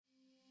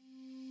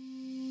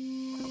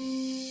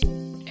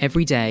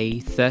Every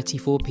day,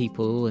 34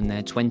 people in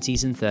their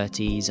 20s and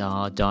 30s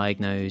are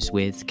diagnosed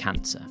with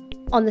cancer.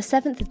 On the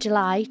 7th of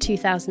July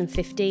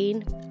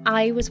 2015,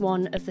 I was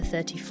one of the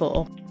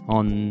 34.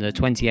 On the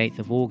 28th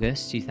of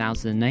August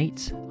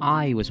 2008,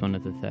 I was one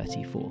of the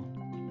 34.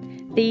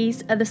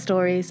 These are the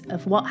stories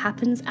of what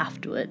happens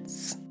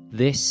afterwards.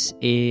 This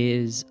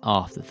is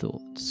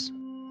Afterthoughts.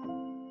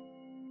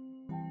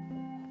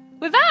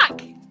 We're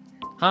back!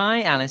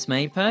 Hi, Alice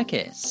May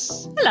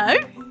Perkis. Hello.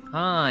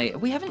 Hi.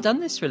 We haven't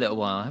done this for a little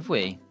while, have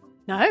we?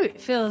 No,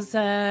 it feels,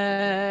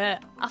 I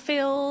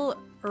feel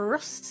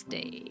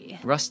rusty.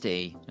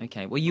 Rusty.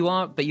 Okay. Well, you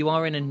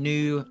are in a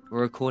new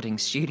recording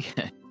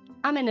studio.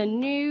 I'm in a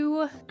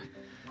new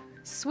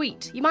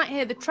suite. You might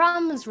hear the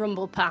trams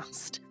rumble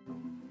past.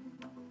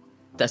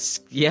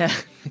 Yeah,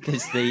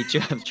 because the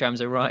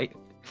trams are right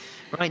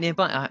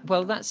nearby.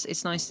 Well,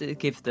 it's nice to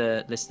give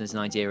the listeners an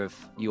idea of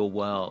your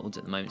world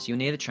at the moment. So you're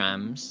near the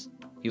trams.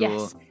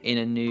 You're in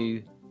a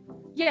new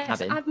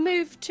cabin. I've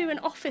moved to an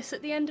office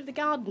at the end of the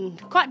garden.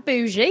 Quite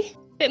bougie.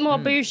 Bit more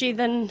bougie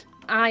than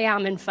I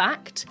am, in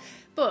fact.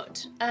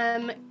 But,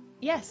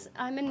 yes,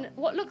 I'm in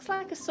what looks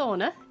like a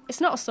sauna.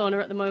 It's not a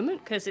sauna at the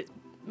moment because it's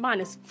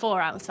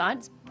 -4 outside.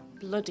 It's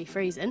bloody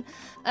freezing.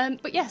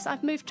 But yes,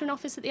 I've moved to an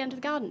office at the end of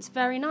the garden. It's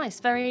very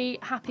nice. Very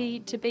happy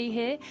to be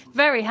here.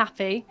 Very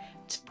happy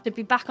to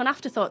be back on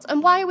Afterthoughts.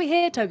 And why are we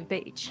here, Toby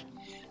Beach?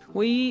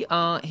 We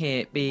are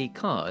here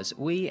because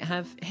we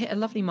have hit a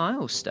lovely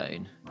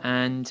milestone.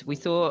 And we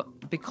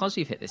thought, because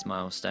we've hit this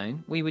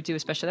milestone, we would do a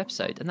special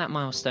episode. And that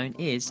milestone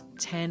is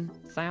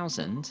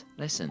 10,000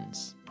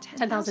 listens.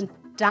 10,000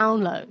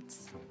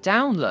 downloads.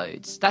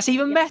 Downloads? That's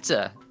even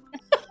better.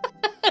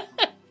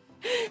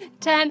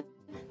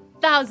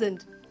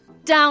 10,000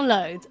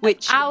 downloads.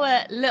 Which,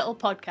 our little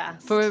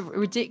podcast. For a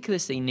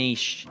ridiculously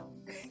niche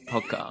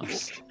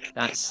podcast,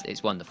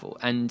 it's wonderful.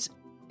 And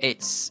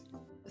it's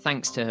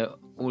thanks to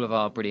all of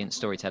our brilliant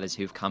storytellers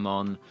who've come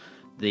on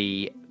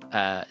the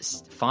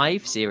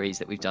 5 series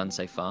that we've done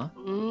so far,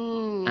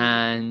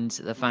 and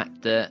the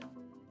fact that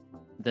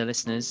the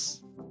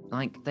listeners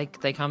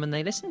they come and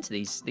they listen to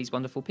these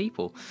wonderful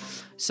people.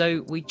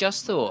 So we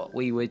just thought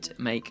we would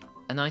make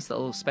a nice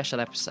little special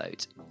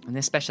episode, and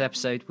this special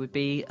episode would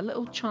be a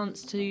little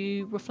chance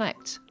to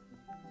reflect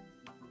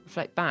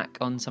back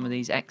on some of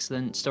these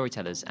excellent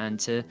storytellers and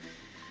to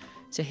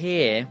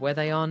hear where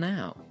they are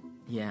now.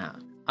 Yeah.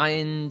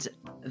 And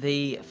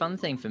the fun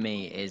thing for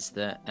me is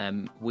that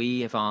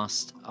we have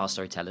asked our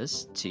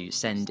storytellers to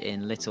send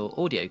in little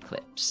audio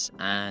clips,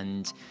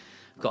 and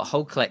got a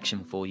whole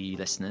collection for you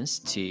listeners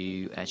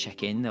to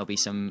check in. There'll be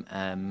some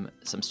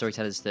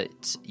storytellers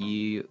that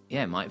you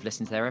might have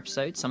listened to their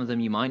episodes. Some of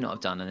them you might not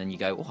have done, and then you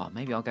go, oh,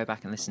 maybe I'll go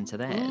back and listen to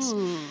theirs.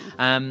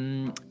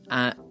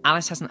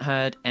 Alice hasn't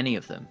heard any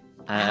of them,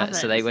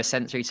 so they were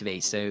sent through to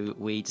me. So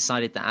we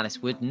decided that Alice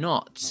would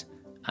not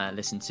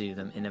listen to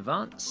them in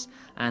advance,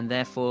 and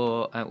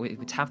therefore we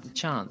would have the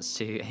chance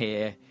to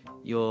hear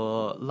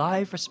your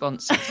live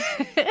responses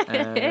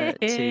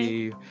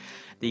to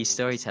these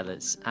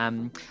storytellers.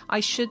 I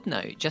should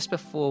note, just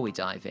before we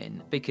dive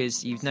in,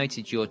 because you've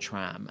noted your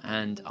tram,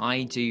 and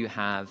I do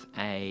have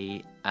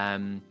a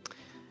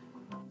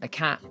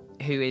cat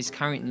who is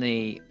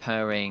currently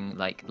purring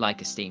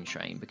like a steam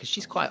train, because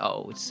she's quite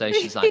old, so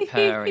she's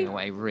purring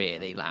away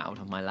really loud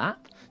on my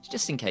lap,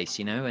 just in case,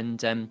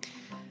 and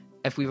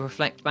if we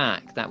reflect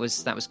back, that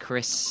was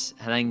Chris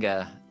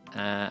Helenga,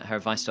 her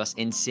advice to us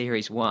in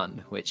series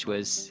 1, which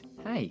was,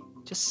 hey,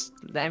 just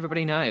let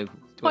everybody know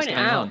what's going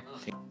on.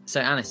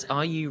 So Alice,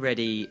 are you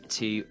ready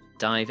to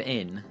dive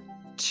in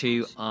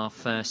to our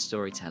first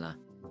storyteller?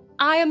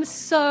 I am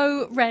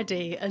so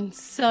ready and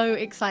so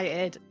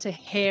excited to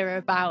hear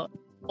about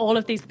all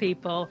of these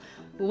people,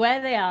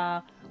 where they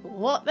are,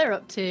 what they're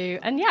up to,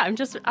 and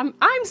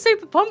I'm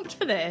super pumped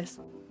for this.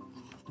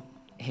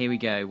 Here we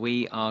go.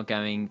 We are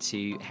going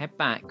to head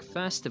back,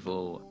 first of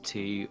all,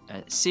 to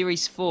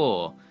Series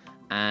 4,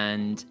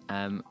 and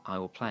I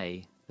will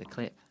play the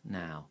clip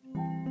now.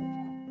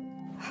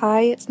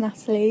 Hi, it's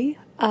Natalie.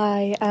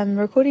 I am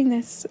recording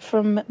this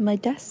from my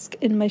desk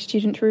in my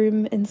student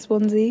room in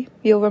Swansea.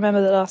 You'll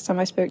remember the last time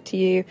I spoke to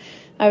you,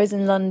 I was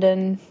in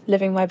London,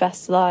 living my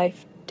best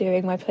life,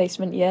 doing my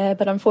placement year,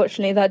 but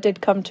unfortunately that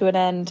did come to an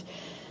end.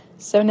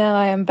 So now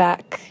I am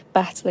back,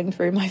 battling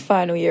through my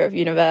final year of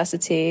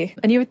university.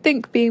 And you would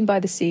think being by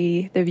the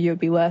sea, the view would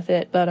be worth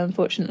it, but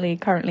unfortunately,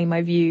 currently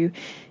my view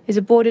is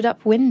a boarded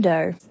up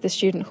window. The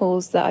student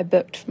halls that I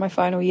booked for my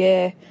final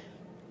year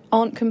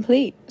aren't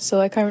complete, so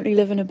I currently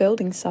live in a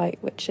building site,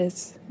 which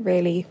is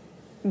really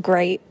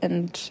great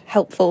and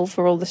helpful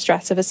for all the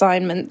stress of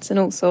assignments and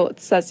all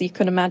sorts, as you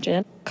can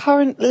imagine.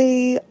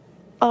 Currently,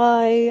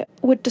 I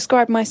would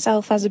describe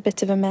myself as a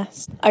bit of a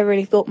mess. I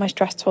really thought my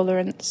stress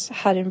tolerance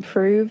had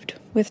improved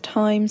with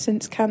time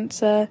since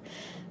cancer,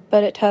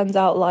 but it turns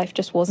out life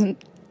just wasn't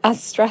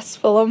as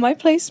stressful on my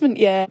placement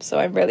year. So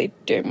I'm really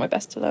doing my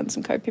best to learn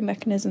some coping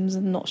mechanisms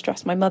and not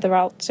stress my mother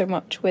out so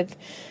much with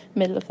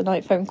middle of the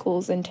night phone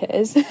calls and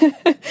tears.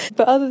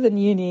 But other than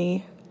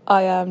uni,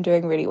 I am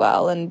doing really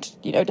well, and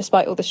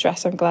despite all the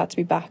stress, I'm glad to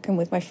be back and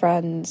with my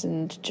friends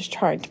and just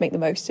trying to make the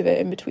most of it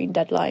in between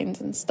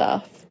deadlines and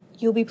stuff.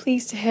 You'll be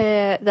pleased to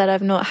hear that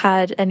I've not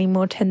had any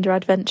more Tinder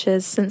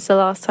adventures since the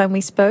last time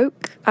we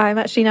spoke. I'm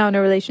actually now in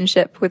a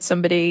relationship with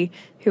somebody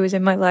who was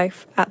in my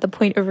life at the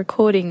point of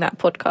recording that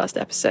podcast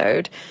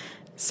episode.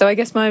 So I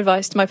guess my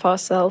advice to my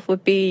past self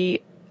would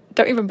be,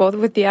 don't even bother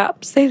with the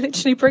apps. They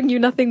literally bring you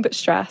nothing but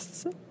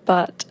stress.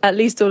 But at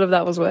least all of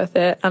that was worth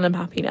it, and I'm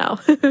happy now.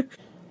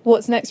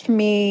 What's next for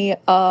me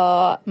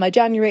are my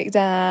January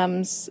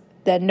exams,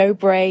 then no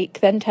break,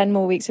 then 10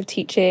 more weeks of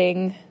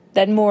teaching,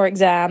 then more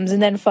exams,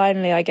 and then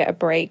finally I get a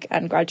break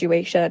and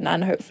graduation,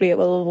 and hopefully it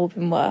will have all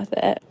been worth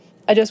it.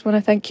 I just want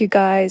to thank you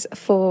guys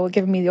for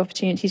giving me the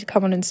opportunity to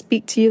come on and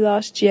speak to you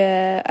last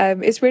year.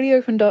 It's really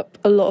opened up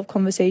a lot of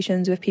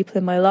conversations with people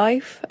in my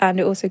life, and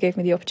it also gave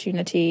me the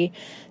opportunity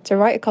to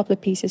write a couple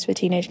of pieces for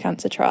Teenage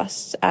Cancer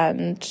Trust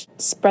and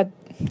spread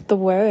the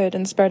word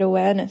and spread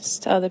awareness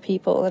to other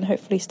people and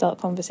hopefully start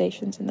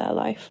conversations in their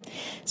life.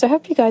 So I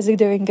hope you guys are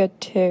doing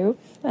good too,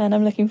 and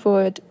I'm looking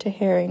forward to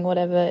hearing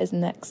whatever is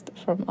next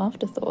from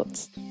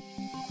Afterthoughts.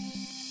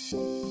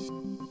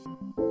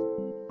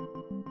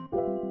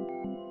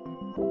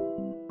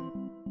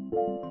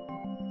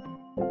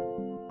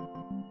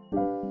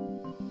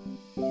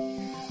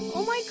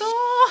 Oh my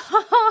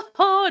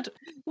god!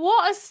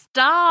 What a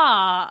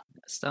start!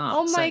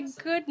 Oh my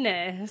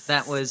goodness.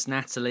 That was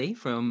Natalie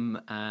from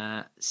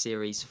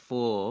series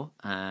 4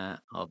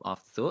 of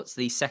Afterthoughts,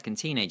 the second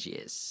teenage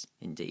years,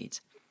 indeed.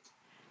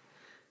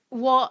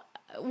 What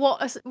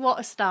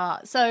a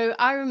start. So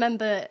I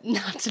remember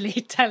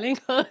Natalie telling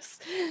us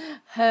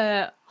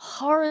her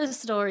horror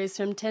stories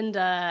from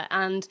Tinder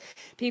and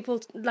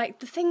people, like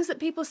the things that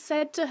people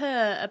said to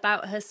her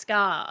about her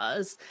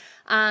scars,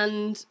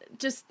 and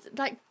just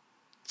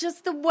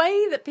the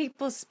way that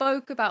people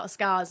spoke about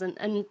scars,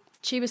 and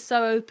she was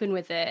so open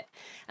with it.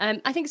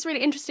 I think it's really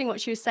interesting what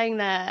she was saying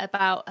there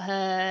about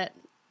her,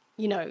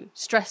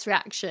 stress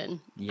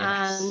reaction.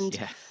 Yes.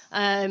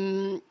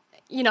 And,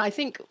 I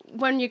think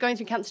when you're going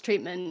through cancer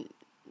treatment,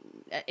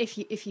 if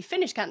you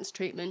finish cancer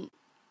treatment,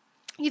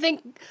 you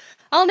think,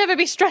 I'll never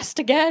be stressed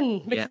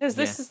again because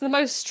this is the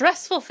most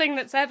stressful thing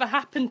that's ever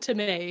happened to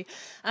me.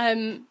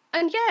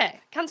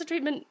 Cancer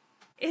treatment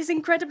is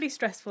incredibly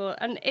stressful,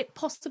 and it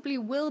possibly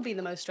will be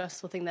the most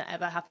stressful thing that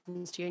ever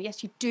happens to you. And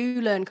yes, you do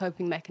learn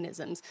coping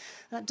mechanisms.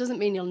 That doesn't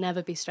mean you'll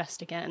never be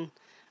stressed again.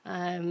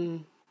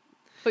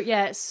 But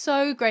yeah, it's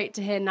so great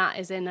to hear Nat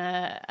is in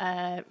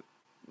a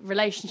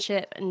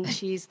relationship and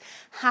she's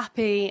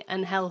happy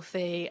and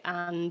healthy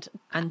and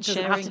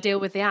doesn't have to deal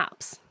with the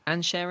apps.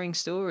 And sharing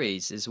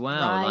stories as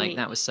well. Right. Like,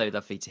 that was so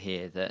lovely to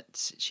hear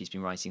that she's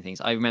been writing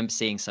things. I remember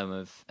seeing some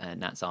of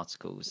Nat's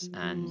articles,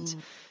 and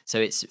so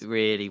it's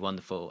really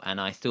wonderful. And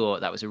I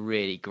thought that was a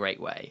really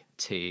great way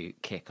to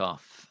kick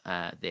off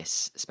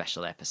this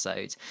special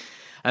episode.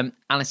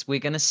 Alice, we're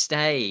going to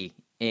stay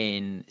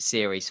in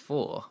series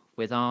 4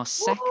 with our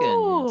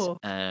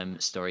second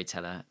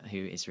storyteller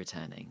who is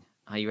returning.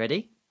 Are you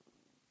ready?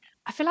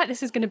 I feel like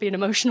this is going to be an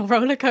emotional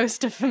roller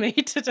coaster for me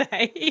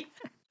today.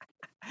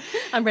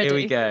 I'm ready. Here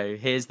we go.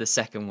 Here's the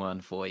second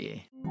one for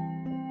you.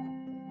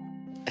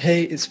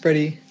 Hey, it's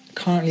Freddie.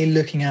 Currently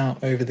looking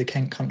out over the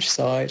Kent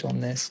countryside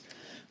on this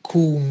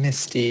cool,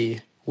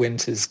 misty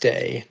winter's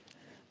day.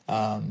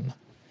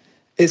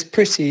 It's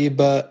pretty,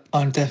 but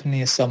I'm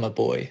definitely a summer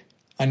boy.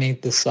 I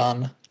need the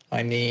sun.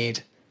 I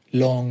need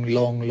long,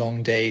 long,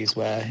 long days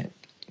where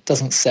it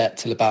doesn't set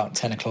till about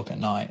 10 o'clock at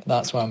night.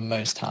 That's where I'm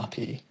most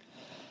happy.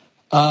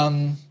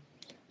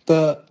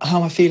 But how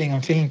am I feeling?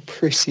 I'm feeling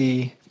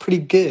pretty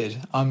good.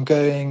 I'm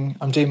doing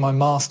my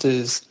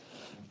master's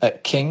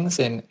at King's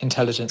in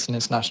Intelligence and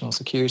International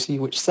Security,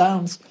 which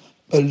sounds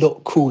a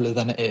lot cooler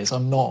than it is.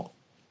 I'm not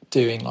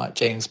doing like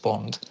James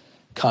Bond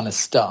kind of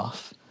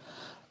stuff.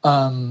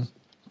 But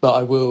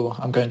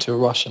I'm going to a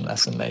Russian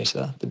lesson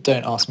later, but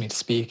don't ask me to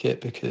speak it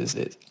because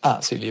it's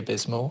absolutely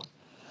abysmal.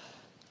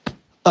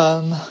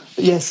 But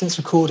yeah, since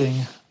recording,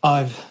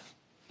 I've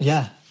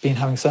been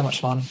having so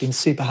much fun, been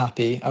super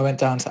happy. I went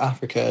down to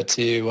Africa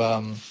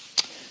to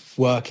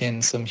work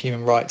in some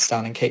human rights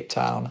down in Cape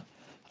Town,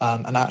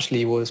 and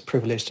actually was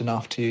privileged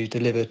enough to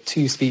deliver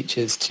 2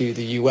 speeches to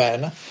the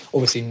UN,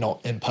 obviously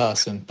not in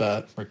person,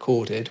 but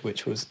recorded,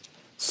 which was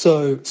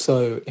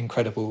so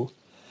incredible.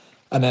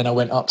 And then I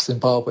went up to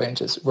Zimbabwe and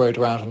just rode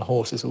around on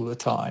horses all the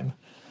time,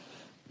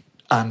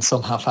 and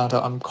somehow found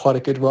out I'm quite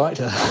a good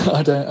rider.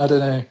 I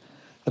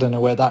don't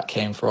know where that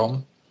came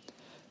from,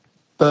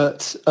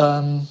 but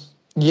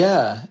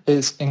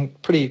it's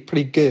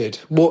pretty good.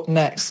 What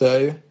next,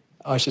 though?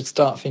 I should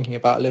start thinking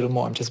about a little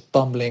more. I'm just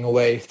bumbling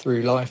away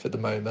through life at the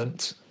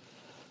moment.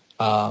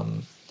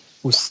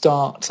 We'll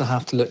start to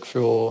have to look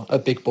for a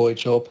big boy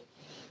job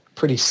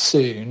pretty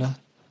soon,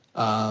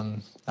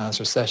 as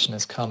recession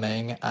is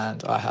coming,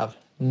 and I have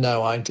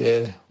no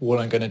idea what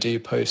I'm going to do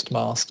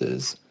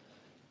post-masters.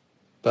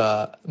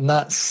 But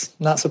that's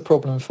a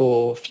problem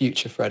for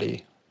future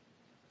Freddie,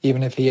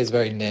 even if he is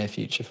very near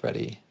future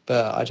Freddie.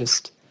 But I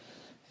just,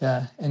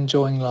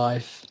 enjoying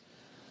life,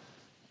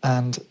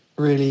 and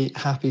really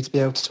happy to be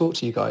able to talk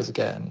to you guys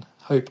again.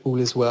 Hope all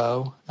is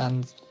well,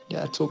 and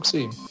yeah, talk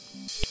soon.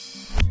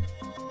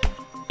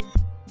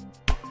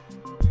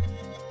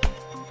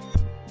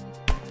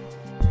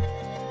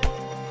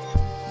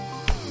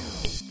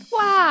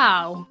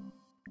 Wow.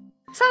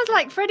 Sounds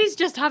like Freddie's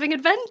just having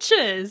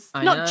adventures.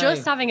 I Not know.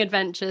 just having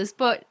adventures,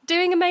 but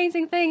doing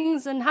amazing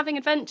things and having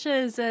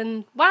adventures,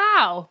 and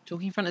wow.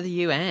 Talking in front of the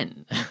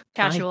UN.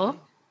 Casual.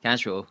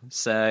 Casual.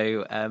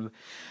 So, and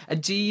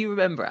do you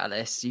remember,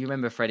 Alice? Do you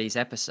remember Freddie's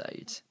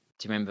episode?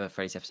 Do you remember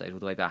Freddie's episode all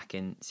the way back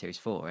in series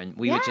 4? And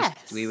we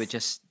were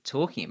just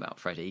talking about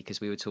Freddie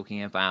because we were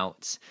talking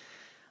about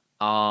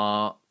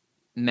our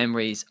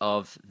memories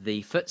of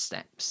the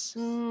footsteps.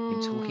 We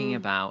were talking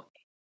about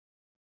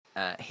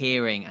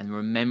hearing and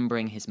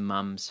remembering his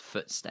mum's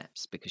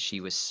footsteps because she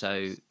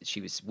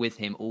was with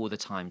him all the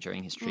time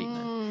during his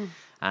treatment.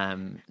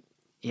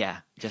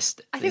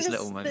 Just these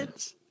little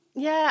moments.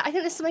 Yeah, I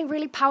think there's something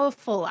really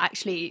powerful,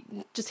 actually,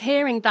 just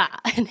hearing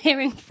that and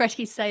hearing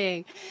Freddie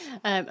saying,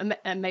 and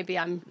maybe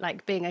I'm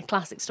like being a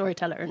classic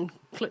storyteller and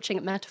clutching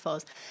at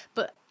metaphors,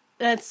 but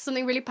there's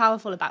something really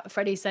powerful about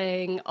Freddie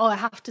saying, I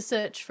have to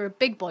search for a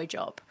big boy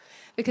job.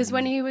 Because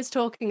when he was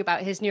talking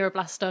about his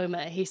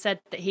neuroblastoma, he said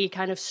that he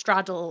kind of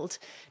straddled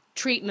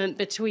treatment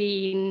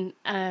between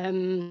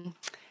the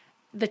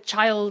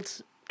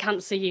child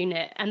cancer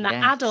unit and the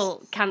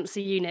adult cancer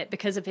unit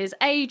because of his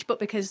age, but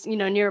because,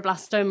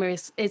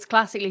 neuroblastoma is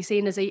classically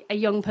seen as a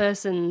young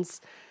person's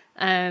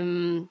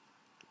cancer.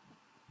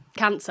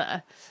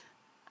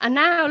 And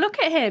now look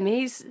at him.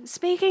 He's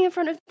speaking in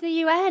front of the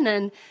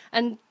UN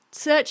and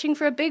searching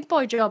for a big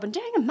boy job and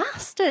doing a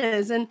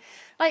master's. And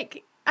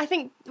I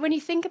think when you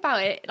think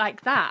about it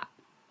like that,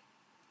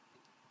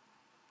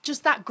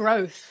 just that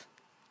growth.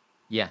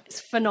 Yeah. It's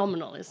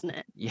phenomenal, isn't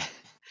it? Yeah.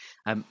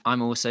 I'm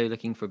also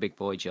looking for a big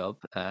boy job.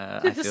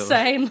 I feel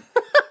Same.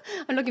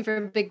 I'm looking for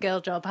a big girl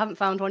job. Haven't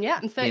found one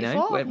yet. I'm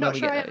 34. when Not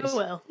we sure I get ever those.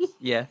 will.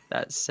 Yeah,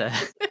 that's.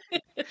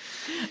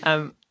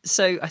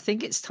 So I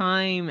think it's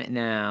time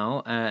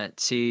now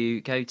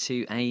to go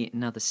to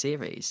another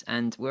series,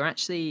 and we're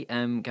actually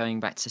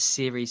going back to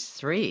series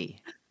 3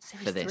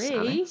 for this. Three?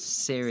 Alice.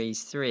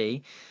 Series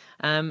 3,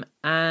 and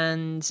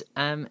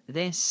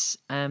this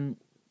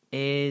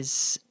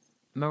is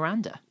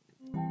Miranda.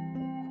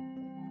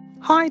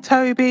 Hi,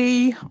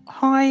 Toby.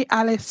 Hi,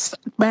 Alice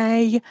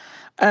May.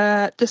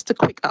 Just a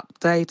quick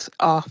update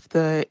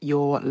after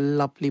your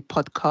lovely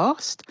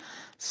podcast.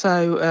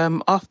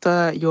 So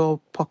after your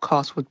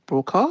podcast was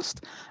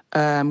broadcast,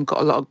 got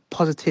a lot of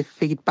positive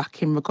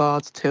feedback in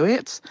regards to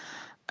it.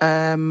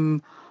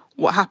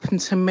 What happened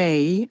to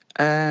me,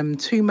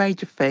 2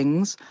 major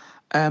things.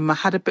 I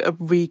had a bit of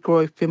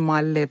regrowth in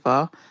my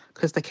liver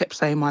because they kept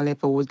saying my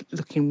liver was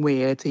looking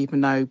weird, even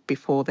though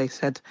before they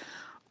said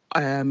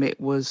it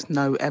was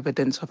no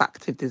evidence of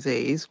active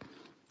disease.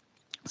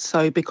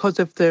 So because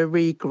of the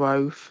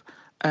regrowth,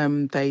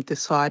 they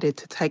decided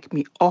to take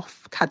me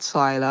off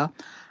Kadcyla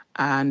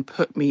and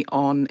put me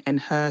on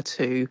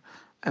Enhertu.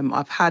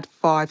 I've had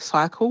 5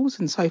 cycles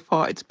and so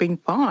far it's been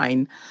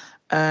fine.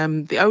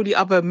 The only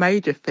other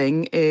major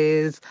thing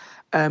is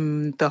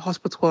the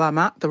hospital I'm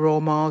at, the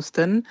Royal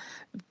Marsden,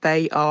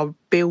 they are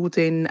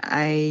building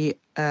a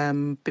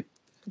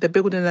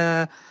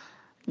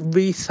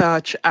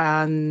research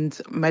and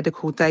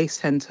medical day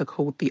centre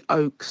called the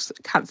Oaks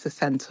Cancer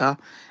Centre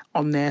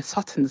on their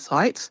Sutton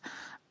site.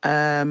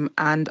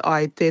 And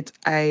I did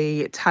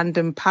a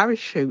tandem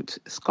parachute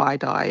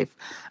skydive,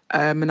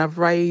 and I've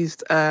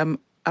raised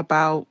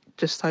about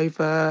just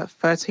over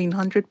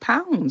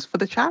 £1,300 for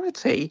the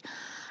charity.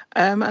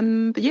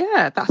 And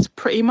yeah, that's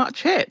pretty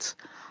much it.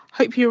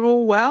 Hope you're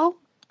all well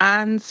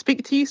and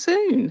speak to you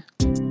soon.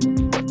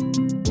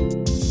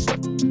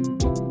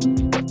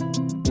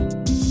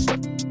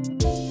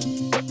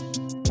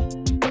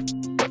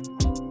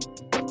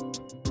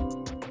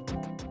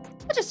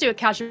 I'll just do a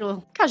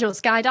casual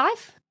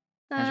skydive.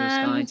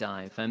 Casual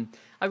skydive.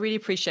 I really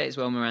appreciate as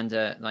well,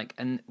 Miranda.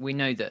 And we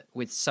know that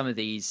with some of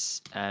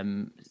these,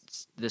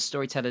 the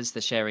storytellers,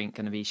 going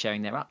to be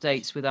sharing their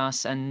updates with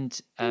us,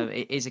 and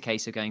it is a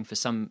case of going for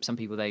some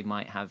people. They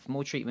might have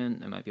more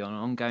treatment. They might be on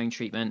ongoing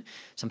treatment.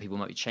 Some people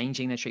might be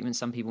changing their treatment.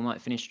 Some people might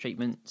finish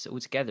treatment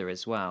altogether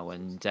as well.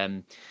 And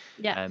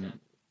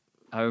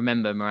I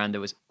remember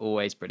Miranda was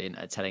always brilliant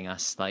at telling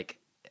us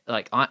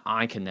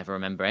I can never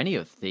remember any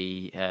of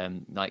the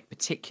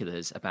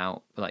particulars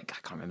about I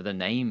can't remember the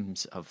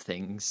names of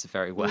things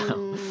very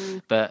well,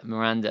 but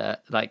Miranda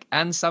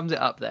and summed it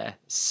up there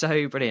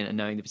so brilliant at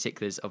knowing the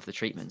particulars of the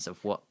treatments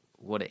of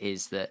what it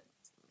is that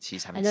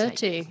she's having to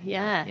take.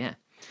 Yeah.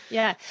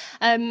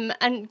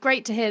 And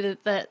great to hear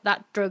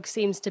that drug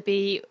seems to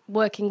be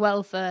working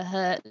well for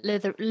her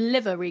liver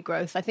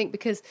regrowth. I think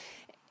because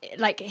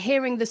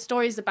hearing the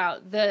stories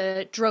about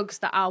the drugs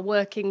that are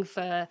working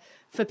for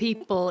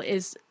people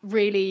is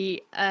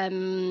really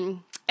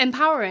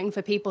empowering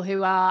for people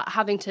who are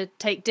having to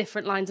take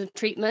different lines of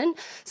treatment.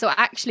 So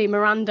actually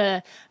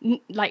Miranda,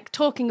 like,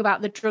 talking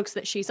about the drugs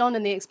that she's on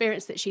and the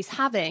experience that she's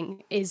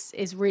having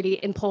is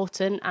really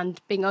important,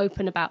 and being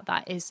open about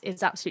that is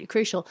absolutely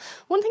crucial.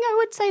 One thing I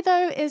would say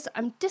though is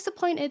I'm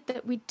disappointed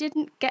that we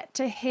didn't get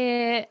to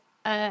hear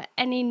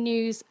any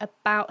news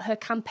about her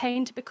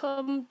campaign to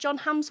become Jon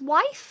Hamm's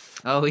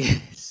wife. Oh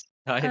yes,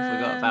 I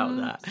forgot about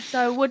that.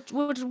 So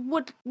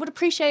would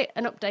appreciate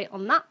an update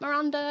on that,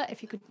 Miranda,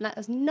 if you could let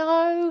us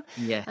know.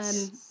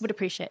 Yes, would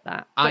appreciate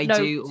that. I But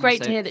do great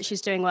also- to hear that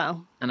she's doing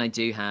well. And I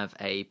do have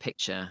a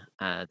picture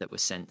that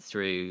was sent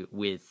through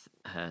with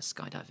her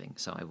skydiving,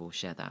 so I will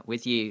share that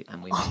with you.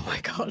 And we. Oh my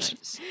God.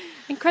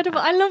 Incredible!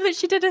 I love that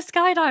she did a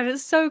skydive.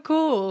 It's so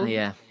cool.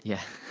 Yeah.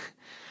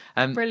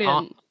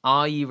 Brilliant.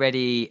 Are you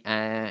ready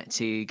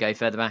to go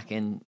further back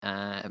in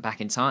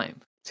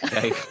time? To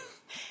go.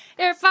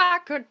 If I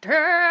could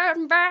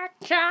turn back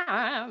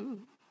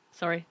time.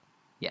 Sorry.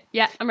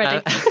 Yeah, I'm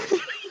ready.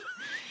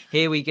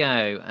 Here we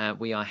go.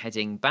 We are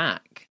heading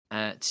back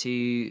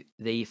to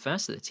the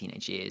first of the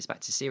teenage years, back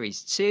to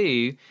series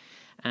 2,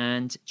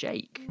 and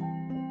Jake.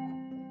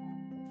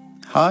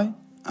 Hi,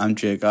 I'm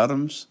Jake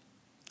Adams.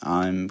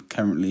 I'm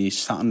currently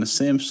sat on the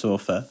same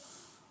sofa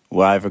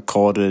where I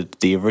recorded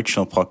the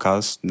original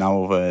podcast now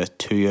over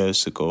 2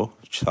 years ago,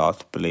 which is hard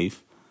to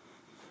believe.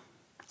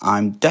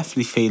 I'm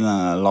definitely feeling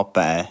a lot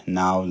better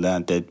now than I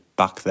did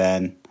back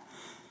then.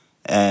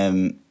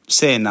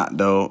 Saying that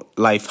though,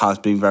 life has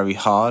been very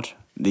hard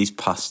these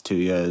past 2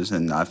 years,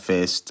 and I've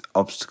faced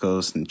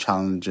obstacles and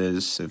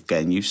challenges of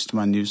getting used to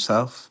my new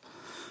self.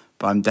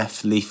 But I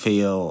definitely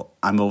feel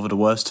I'm over the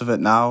worst of it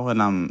now,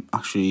 and I'm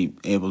actually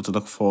able to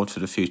look forward to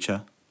the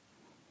future.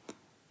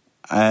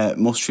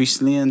 Most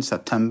recently, in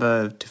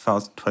September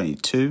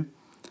 2022,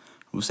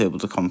 I was able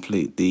to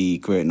complete the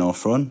Great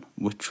North Run,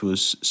 which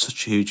was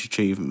such a huge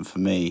achievement for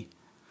me.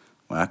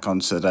 When I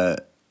consider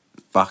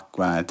back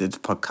when I did the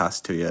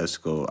podcast 2 years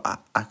ago,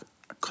 I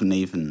couldn't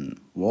even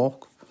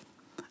walk,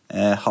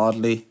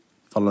 hardly,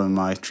 following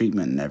my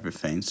treatment and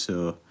everything.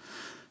 So,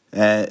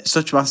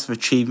 such a massive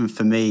achievement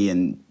for me,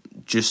 and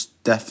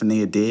just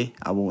definitely a day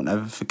I won't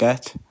ever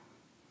forget.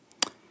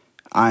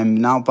 I'm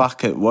now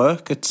back at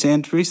work at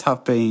Sainsbury's,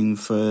 have been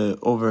for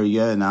over a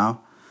year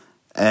now.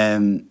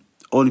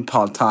 Only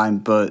part-time,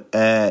 but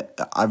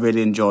I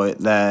really enjoy it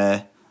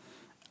there.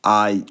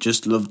 I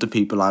just love the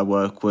people I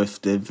work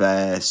with.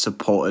 They've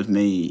supported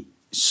me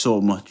so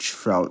much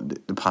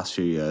throughout the past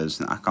few years,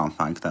 and I can't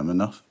thank them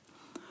enough.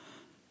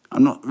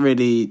 I'm not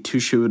really too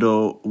sure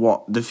though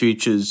what the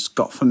future's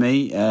got for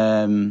me.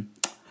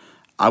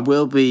 I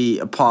will be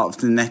a part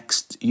of the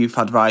next youth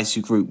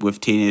advisory group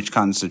with Teenage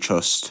Cancer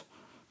Trust,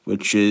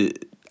 which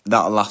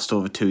that'll last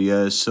over 2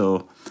 years,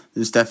 so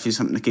there's definitely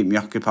something to keep me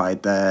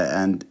occupied there,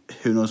 and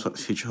who knows what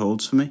the future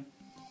holds for me.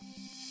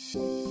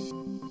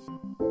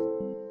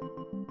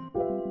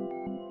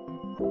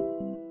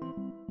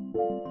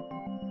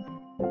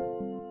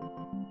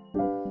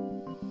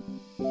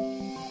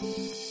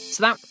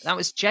 So that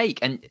was Jake,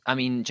 and I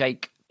mean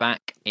Jake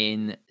back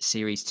in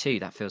series 2.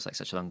 That feels like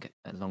such a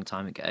long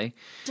time ago,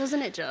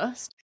 Doesn't it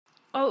just?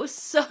 Oh, it was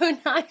so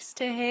nice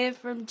to hear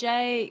from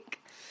Jake.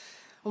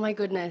 Oh my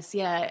goodness,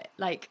 yeah.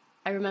 Like,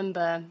 I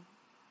remember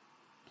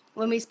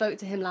when we spoke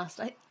to him last,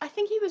 I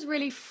think he was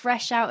really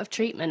fresh out of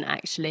treatment,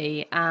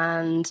 actually,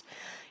 and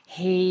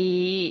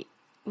he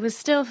was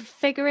still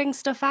figuring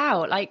stuff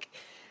out. Like,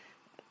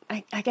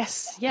 I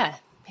guess, yeah,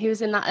 he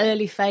was in that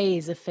early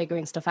phase of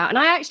figuring stuff out. And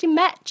I actually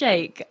met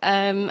Jake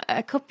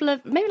a couple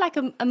of, maybe like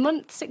a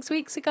month, 6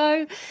 weeks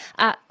ago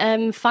at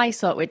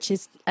FISOT, which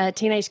is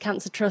Teenage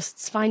Cancer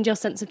Trust's Find Your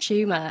Sense of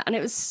Tumour. And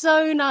it was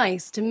so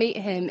nice to meet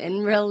him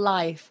in real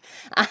life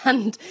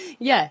and,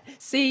 yeah,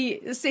 see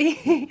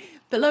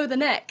below the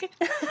neck.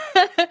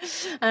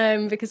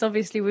 Because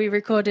obviously we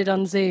recorded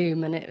on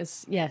Zoom, and it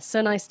was, yeah,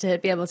 so nice to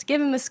be able to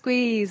give him a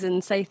squeeze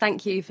and say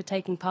thank you for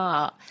taking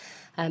part.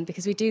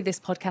 Because we do this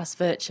podcast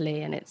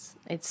virtually, and it's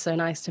so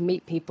nice to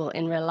meet people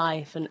in real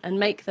life and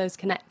make those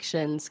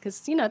connections,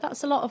 because, you know,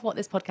 that's a lot of what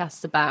this podcast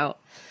is about.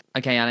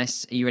 Okay,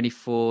 Alice, are you ready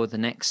for the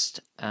next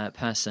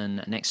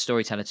next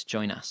storyteller to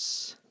join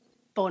us?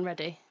 Born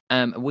ready.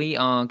 We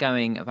are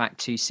going back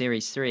to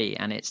series 3,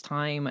 and it's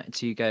time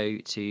to go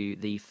to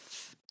the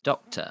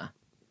Doctor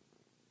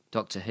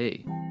Who.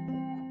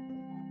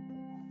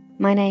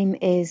 My name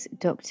is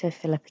Dr.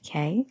 Philippa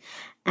Kay,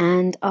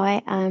 and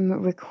I am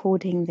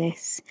recording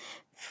this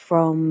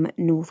from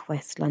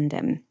northwest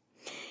London.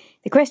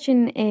 The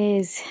question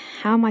is,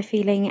 how am I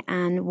feeling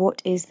and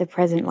what is the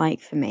present like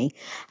for me?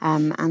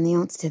 And the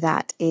answer to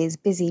that is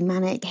busy,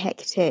 manic,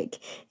 hectic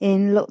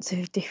in lots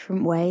of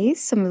different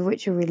ways, some of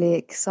which are really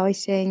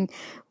exciting.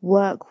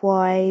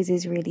 Work-wise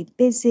is really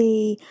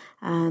busy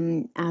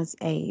as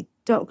a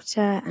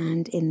doctor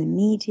and in the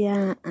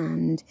media,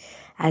 and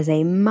as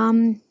a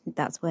mum,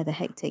 that's where the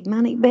hectic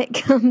manic bit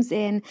comes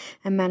in,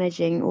 and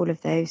managing all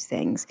of those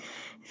things.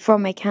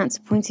 From a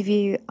cancer point of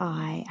view,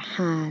 I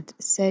had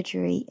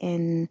surgery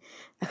in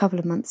a couple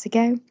of months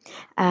ago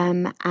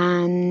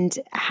and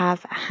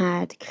have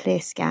had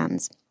clear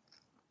scans.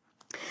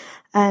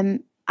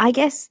 I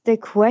guess the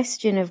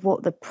question of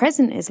what the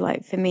present is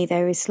like for me,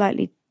 though, is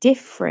slightly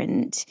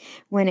different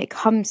when it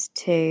comes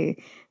to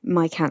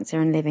my cancer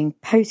and living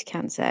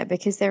post-cancer,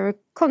 because there are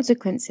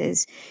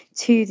consequences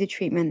to the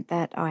treatment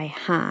that I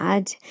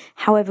had,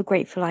 however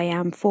grateful I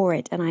am for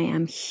it. And I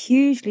am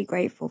hugely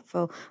grateful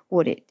for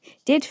what it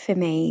did for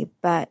me,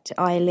 but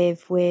I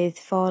live with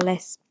far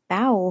less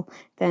bowel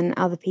than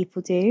other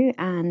people do,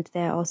 and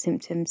there are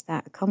symptoms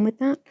that come with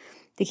that.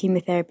 The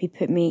chemotherapy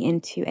put me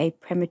into a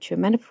premature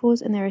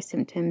menopause, and there are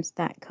symptoms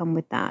that come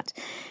with that.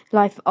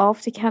 Life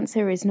after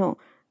cancer is not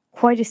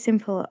quite as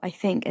simple, I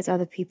think, as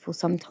other people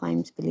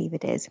sometimes believe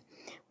it is.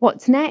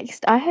 What's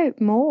next? I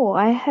hope more.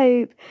 I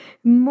hope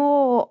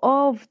more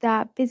of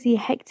that busy,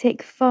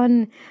 hectic,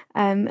 fun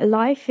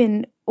life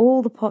in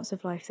all the parts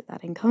of life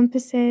that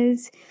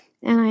encompasses.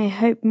 And I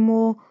hope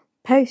more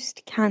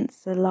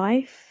post-cancer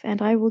life,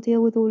 and I will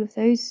deal with all of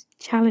those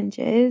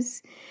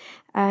challenges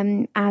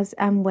as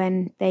and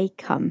when they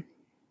come.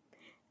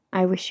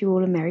 I wish you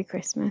all a Merry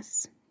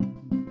Christmas.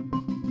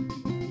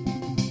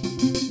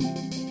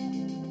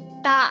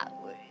 That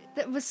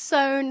was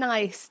so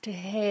nice to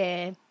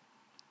hear.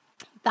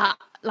 That,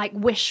 like,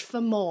 wish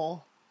for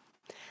more.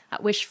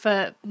 That wish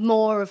for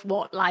more of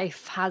what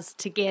life has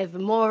to give,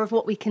 more of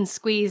what we can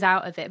squeeze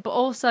out of it. But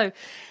also,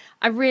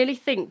 I really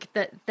think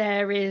that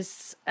there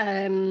is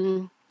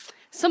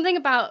something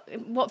about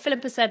what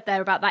Philippa said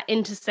there about that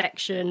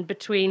intersection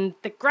between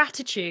the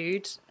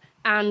gratitude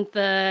and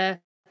the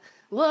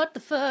what the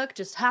fuck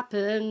just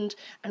happened,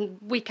 and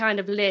we kind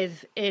of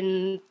live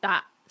in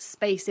that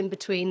space in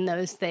between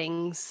those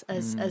things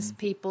as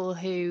people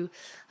who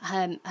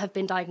have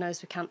been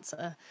diagnosed with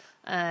cancer.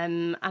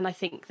 And I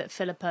think that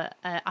Philippa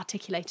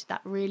articulated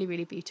that really,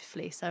 really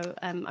beautifully. So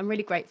I'm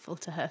really grateful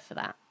to her for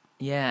that.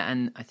 Yeah,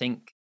 and I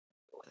think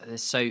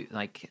there's so,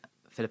 like,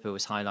 Philippa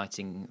was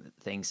highlighting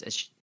things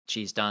as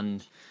she's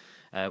done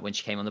when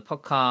she came on the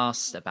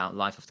podcast about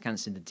life after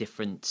cancer, the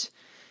different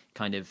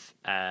kind of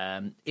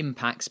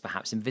impacts,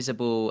 perhaps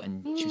invisible,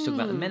 and she was talking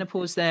about the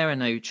menopause there. I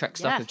know Trek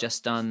Stuff have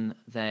just done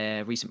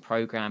their recent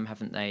program,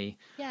 haven't they,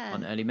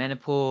 on early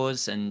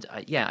menopause, and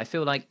I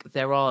feel like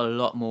there are a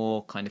lot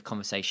more kind of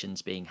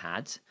conversations being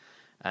had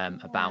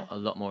about a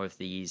lot more of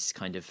these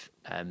kind of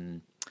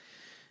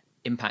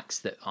impacts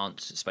that aren't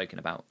spoken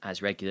about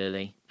as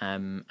regularly,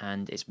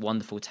 and it's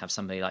wonderful to have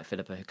somebody like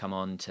Philippa who come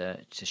on to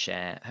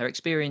share her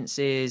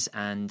experiences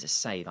and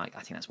say, like,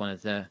 I think that's one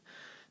of the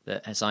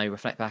as I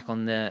reflect back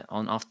on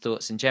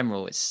Afterthoughts in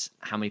general, it's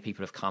how many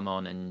people have come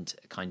on and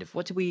kind of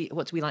what do we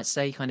like to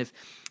say, kind of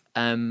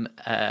in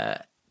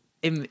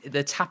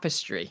the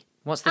tapestry.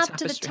 What's the add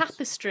tapestry? To the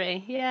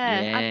tapestry,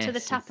 add to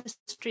the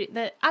tapestry,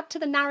 add to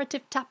the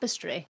narrative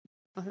tapestry.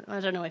 I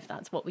don't know if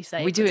that's what we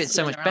say. We do it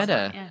so much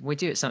better. We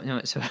do it so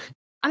much.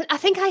 I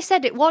think I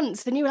said it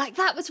once, and you were like,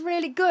 "That was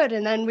really good,"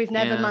 and then we've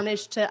never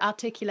managed to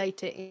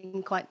articulate it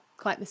in quite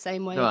the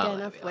same way again,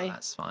 have we?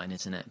 That's fine,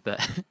 isn't it? But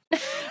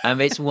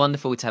it's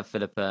wonderful to have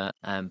Philippa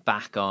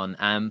back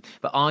on.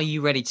 But are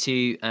you ready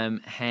to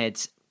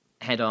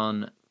head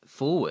on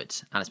forward,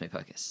 Alice May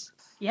Purkis?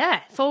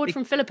 Yeah, forward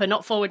from Philippa,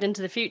 not forward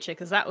into the future,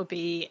 because that would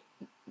be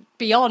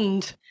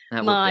beyond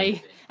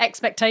my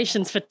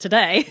expectations for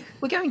today.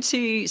 We're going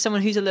to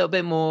someone who's a little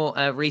bit more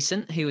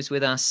recent, who was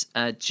with us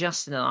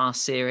just in the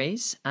last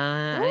series.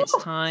 And it's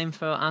time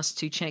for us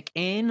to check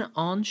in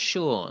on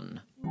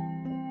Sean.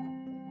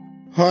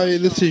 Hi,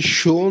 this is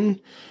Sean.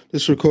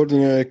 Just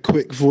recording a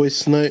quick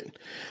voice note.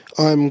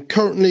 I'm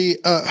currently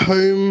at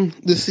home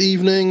this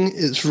evening.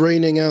 It's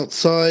raining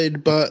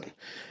outside, but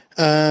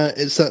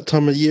it's that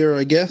time of year,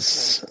 I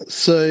guess.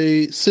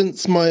 So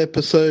since my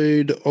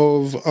episode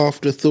of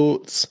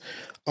Afterthoughts,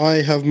 I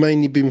have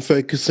mainly been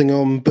focusing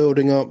on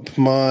building up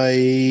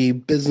my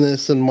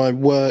business and my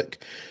work,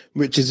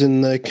 which is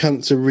in the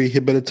cancer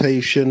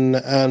rehabilitation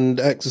and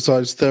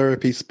exercise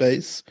therapy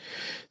space.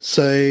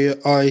 So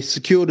I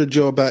secured a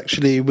job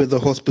actually with a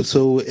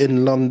hospital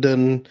in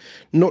London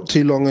not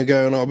too long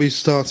ago, and I'll be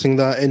starting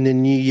that in the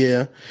new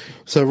year.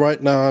 So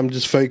right now I'm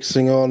just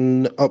focusing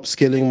on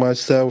upskilling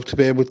myself to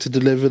be able to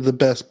deliver the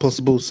best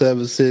possible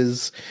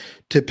services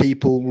to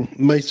people.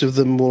 Most of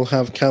them will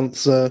have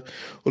cancer,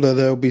 although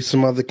there'll be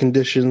some other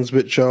conditions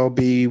which I'll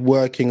be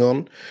working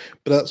on.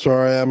 But that's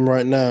where I am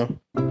right now.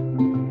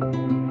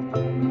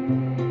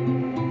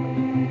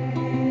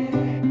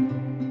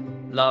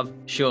 Love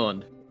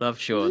Sean. Love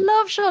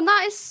Sean.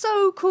 That is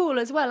so cool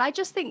as well. I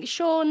just think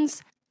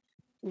Sean's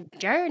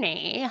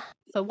journey,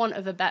 for want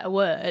of a better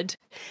word,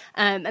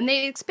 and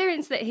the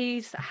experience that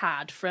he's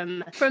had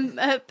from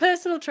a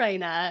personal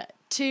trainer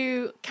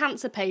to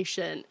cancer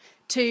patient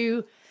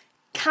to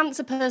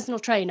cancer personal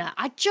trainer.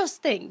 I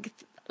just think,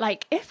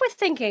 like, if we're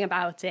thinking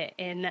about it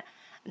in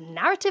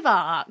narrative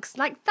arcs,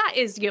 like, that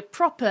is your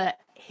proper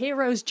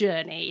hero's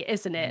journey,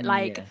 isn't it?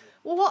 Like,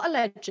 well, what a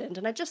legend.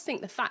 And I just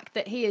think the fact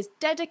that he is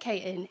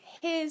dedicating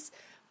his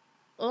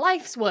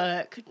life's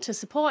work to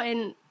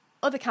supporting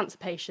other cancer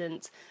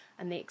patients,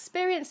 and the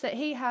experience that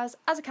he has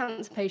as a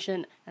cancer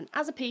patient and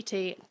as a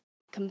PT,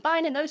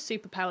 combining those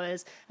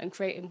superpowers and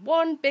creating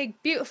one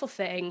big beautiful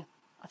thing,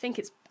 I think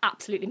it's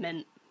absolutely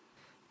mint.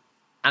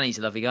 And he's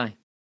a lovely guy.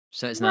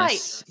 So it's Right.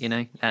 nice, you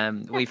know.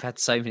 We've had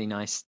so many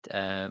nice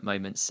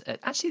moments.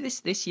 Actually,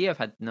 this year I've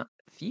had a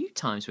few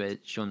times where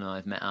Sean and I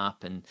have met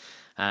up, and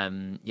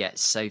yeah,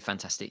 it's so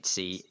fantastic to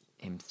see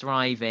him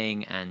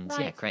thriving and yeah,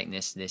 Right. creating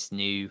this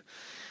new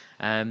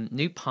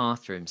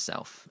path for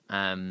himself.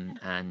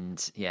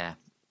 And yeah,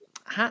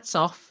 hats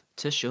off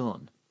to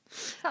Sean.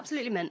 It's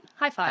absolutely mint.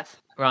 High five.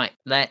 Right,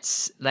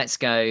 let's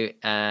go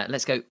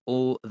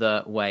all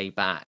the way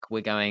back.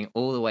 We're going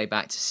all the way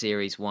back to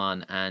series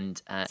 1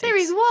 and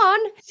Series 1?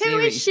 Who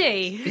is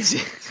she?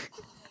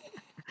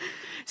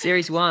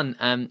 Series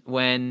 1,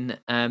 when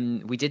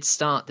we did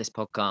start this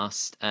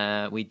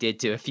podcast, we did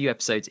do a few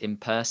episodes in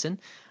person,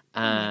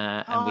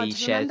 and we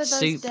shared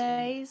soup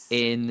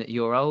in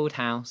your old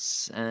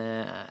house.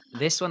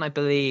 This one, I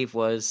believe,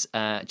 was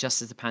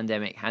just as the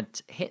pandemic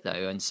had hit,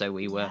 though, and so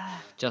we were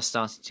just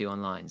starting to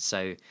online.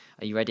 So,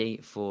 are you ready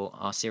for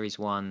our Series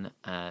 1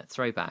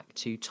 throwback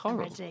to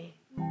Torrell? Ready.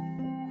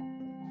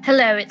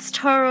 Hello, it's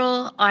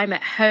Torrell. I'm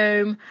at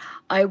home.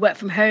 I work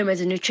from home as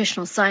a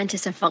nutritional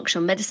scientist and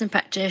functional medicine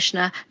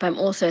practitioner, but I'm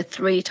also a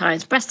 3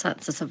 times breast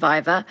cancer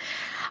survivor.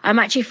 I'm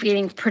actually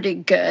feeling pretty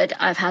good.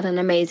 I've had an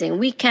amazing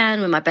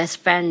weekend with my best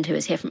friend who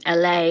is here from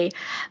LA,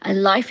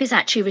 and life is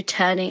actually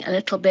returning a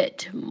little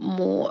bit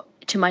more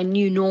to my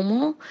new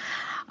normal.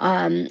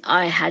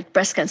 I had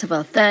breast cancer for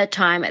the 3rd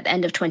time at the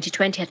end of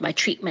 2020, had my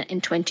treatment in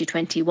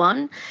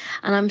 2021,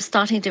 and I'm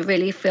starting to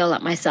really feel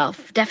like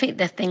myself. Definitely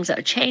there are things that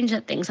have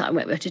changed, things that I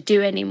won't be able to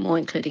do anymore,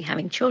 including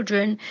having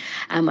children,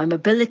 and my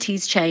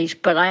mobility's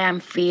changed, but I am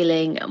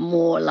feeling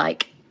more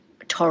like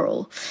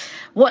Torrell.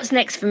 What's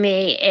next for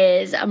me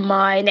is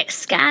my next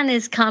scan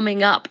is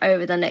coming up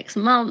over the next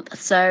month,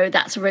 so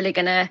that's really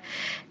going to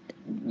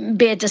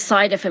be a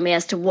decider for me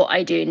as to what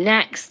I do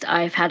next.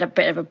 I've had a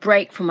bit of a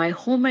break from my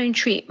hormone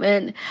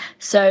treatment,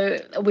 so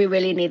we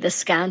really need the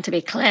scan to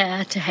be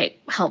clear to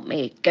help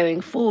me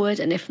going forward,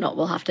 and if not,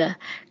 we'll have to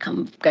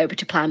go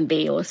to plan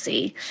B or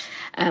C.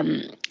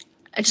 I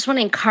just want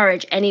to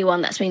encourage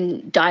anyone that's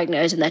been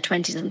diagnosed in their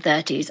 20s and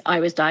 30s, I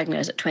was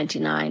diagnosed at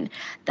 29,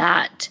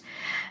 that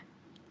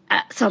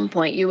at some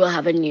point you will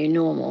have a new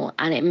normal,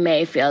 and it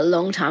may feel a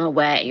long time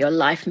away. Your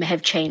life may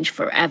have changed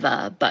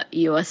forever, but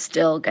you are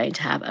still going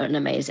to have an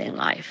amazing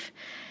life.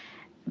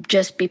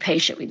 Just be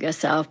patient with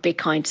yourself, be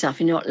kind to yourself,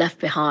 you're not left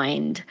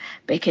behind,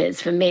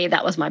 because for me,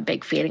 that was my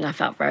big feeling. I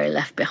felt very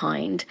left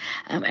behind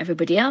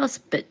everybody else,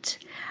 but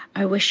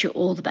I wish you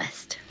all the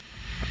best.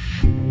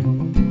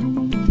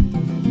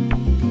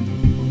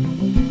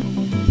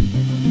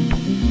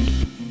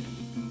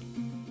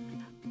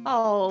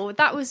 Oh,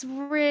 that was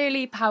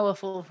really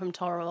powerful from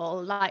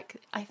Torrell. Like,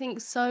 I think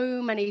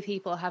so many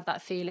people have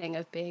that feeling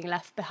of being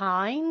left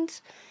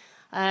behind.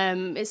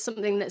 It's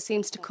something that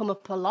seems to come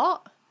up a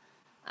lot.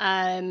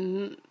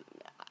 And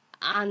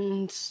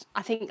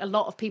I think a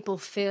lot of people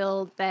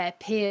feel their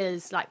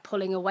peers like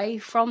pulling away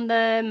from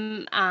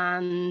them.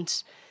 And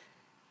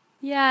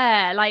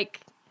yeah, like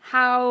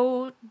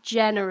how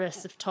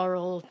generous of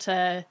Torrell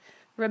to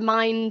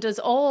remind us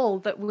all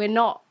that we're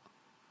not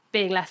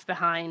being left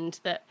behind,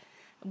 that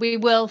we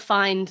will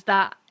find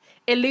that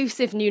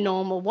elusive new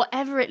normal,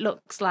 whatever it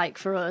looks like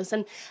for us.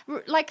 And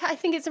like, I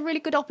think it's a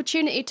really good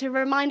opportunity to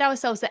remind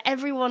ourselves that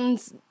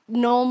everyone's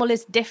normal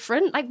is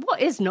different. Like,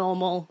 what is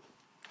normal?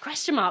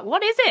 Question mark.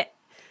 What is it?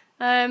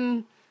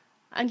 And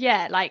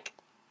yeah, like,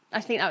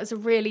 I think that was a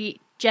really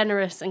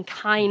generous and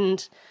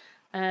kind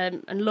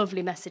and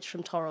lovely message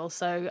from Torrell.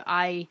 So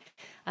I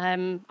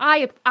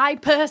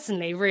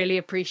personally really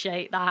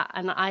appreciate that,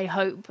 and I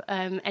hope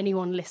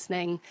anyone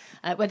listening,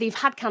 whether you've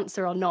had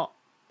cancer or not,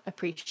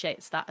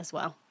 appreciates that as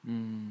well.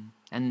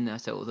 And I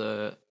thought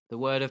the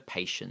word of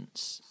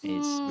patience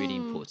is really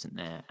important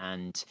there,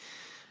 and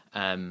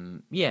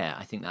yeah,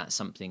 I think that's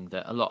something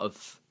that a lot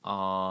of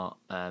our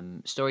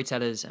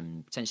storytellers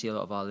and potentially a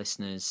lot of our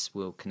listeners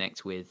will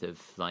connect with.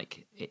 Of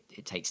like,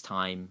 it takes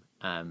time,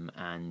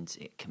 and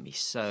it can be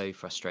so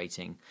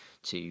frustrating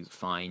to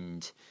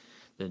find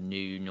the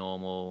new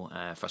normal,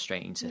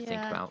 frustrating to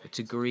think about,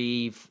 to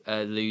grieve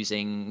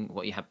losing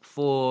what you had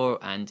before,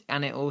 and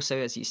it also,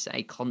 as you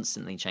say,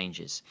 constantly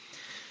changes.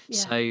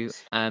 So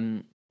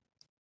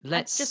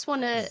let's just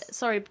want to,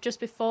 sorry, just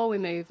before we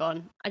move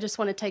on, I just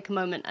want to take a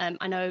moment.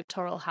 I know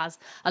Torrell has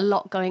a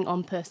lot going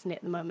on personally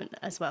at the moment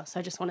as well, so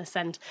I just want to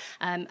send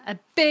a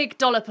big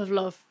dollop of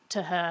love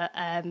to her,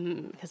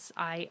 because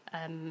I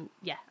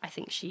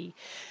think she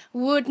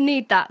would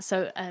need that.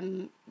 So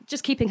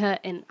just keeping her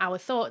in our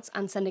thoughts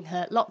and sending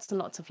her lots and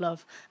lots of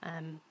love.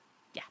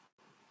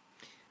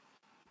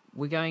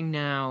 We're going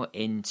now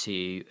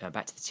into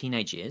back to the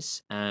teenage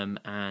years, and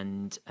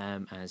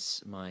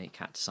as my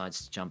cat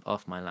decides to jump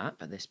off my lap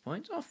at this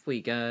point, off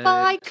we go.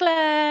 Bye,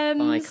 Clems.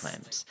 Bye,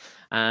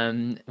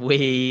 Clems.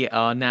 We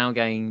are now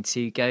going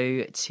to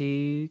go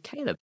to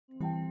Caleb.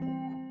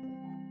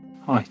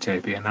 Hi,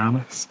 JB and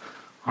Alice.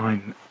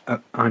 I'm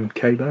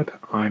Caleb.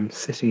 I'm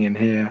sitting in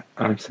here.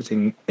 I'm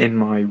sitting in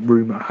my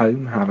room at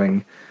home,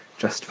 having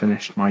just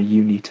finished my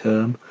uni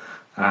term,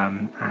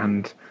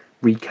 and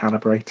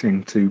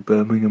recalibrating to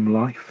Birmingham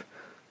life.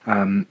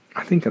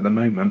 I think at the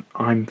moment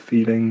I'm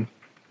feeling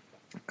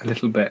a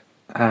little bit,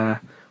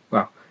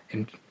 well,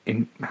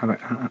 in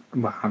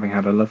having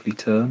had a lovely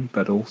term,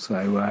 but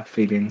also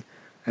feeling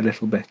a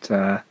little bit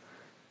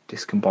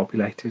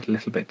discombobulated, a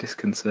little bit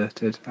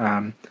disconcerted.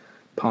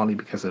 Partly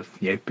because of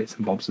bits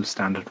and bobs of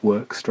standard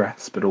work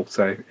stress, but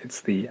also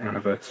it's the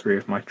anniversary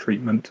of my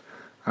treatment.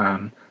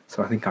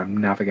 So I think I'm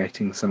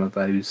navigating some of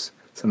those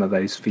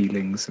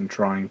feelings and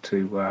trying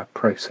to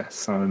process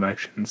some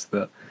emotions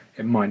that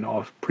it might not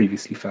have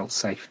previously felt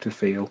safe to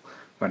feel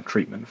when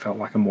treatment felt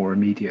like a more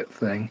immediate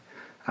thing.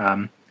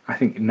 I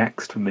think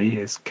next for me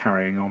is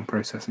carrying on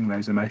processing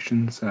those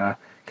emotions,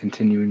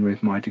 continuing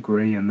with my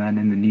degree, and then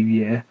in the new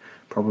year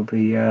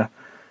probably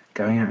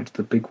going out into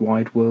the big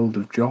wide world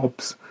of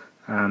jobs.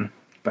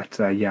 But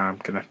I'm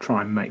going to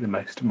try and make the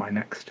most of my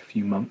next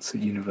few months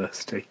at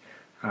university,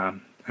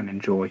 and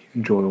enjoy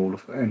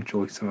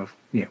some of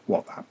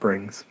what that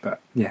brings. But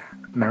yeah,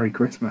 Merry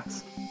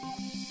Christmas.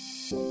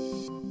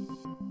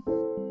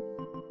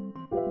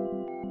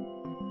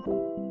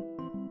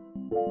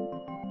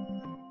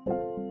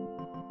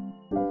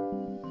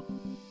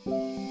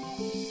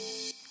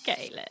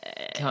 Caleb.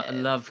 I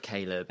love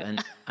Caleb,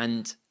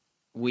 and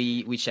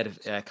we shared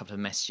a couple of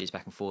messages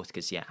back and forth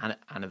because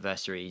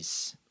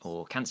anniversaries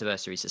or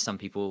cancerversaries, as some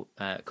people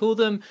call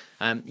them,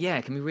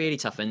 it can be really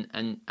tough.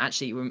 And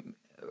actually,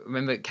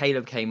 remember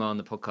Caleb came on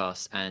the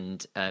podcast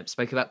and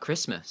spoke about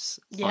Christmas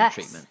on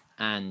treatment,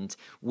 and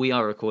we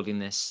are recording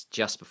this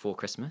just before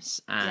Christmas,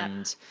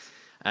 and.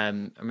 I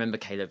remember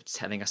Caleb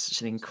telling us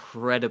such an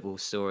incredible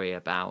story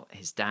about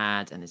his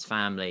dad and his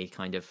family,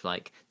 kind of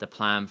like the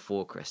plan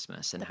for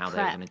Christmas and how they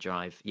were going to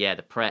drive. Yeah,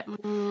 the prep,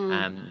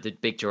 the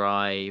big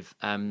drive.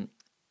 And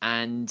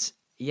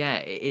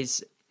it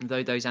is,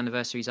 though those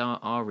anniversaries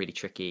are really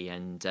tricky.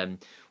 And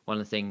one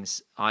of the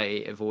things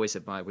I have always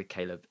admired with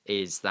Caleb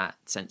is that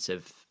sense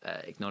of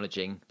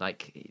acknowledging,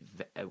 like,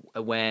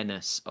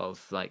 awareness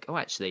of, like, oh,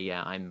 actually,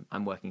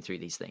 I'm working through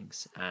these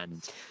things.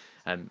 And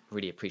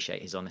really appreciate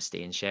his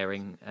honesty and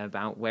sharing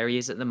about where he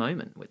is at the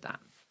moment with that.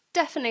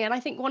 Definitely, and I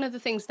think one of the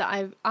things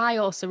that I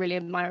also really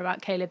admire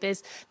about Caleb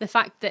is the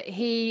fact that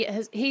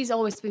he's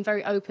always been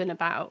very open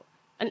about,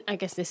 and I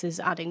guess this is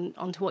adding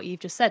on to what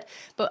you've just said,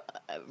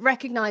 but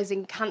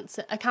recognising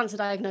a cancer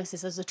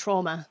diagnosis as a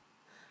trauma.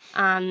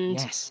 And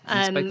yes,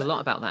 he spoke a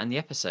lot about that in the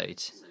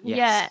episode. Yes.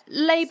 Yeah,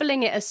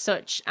 labelling it as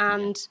such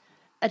and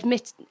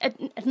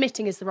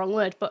admitting is the wrong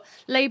word, but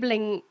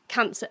labelling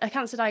a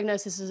cancer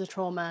diagnosis as a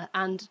trauma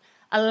and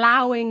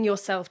allowing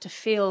yourself to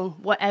feel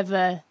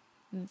whatever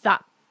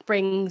that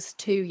brings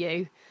to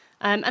you.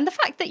 And the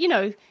fact that,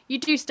 you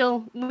do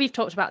still, we've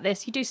talked about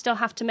this, you do still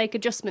have to make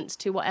adjustments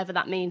to whatever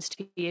that means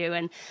to you.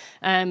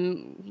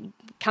 And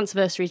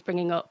Cancerversary is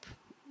bringing up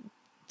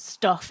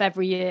stuff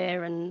every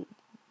year and,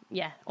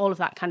 all of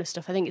that kind of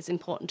stuff. I think it's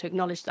important to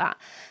acknowledge that.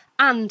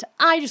 And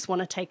I just want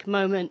to take a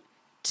moment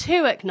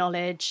to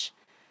acknowledge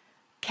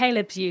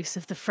Caleb's use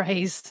of the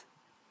phrase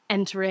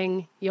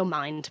entering your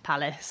mind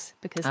palace,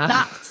 because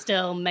that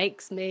still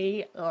makes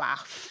me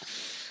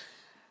laugh.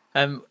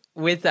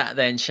 With that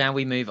then, shall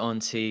we move on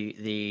to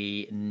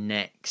the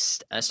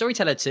next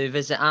storyteller to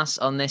visit us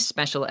on this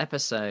special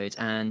episode?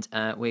 And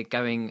we're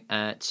going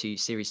to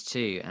series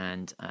 2,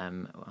 and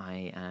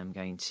I am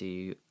going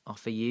to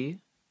offer you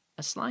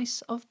a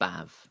slice of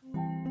Bav.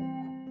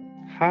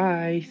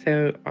 Hi,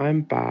 so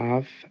I'm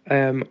Bav.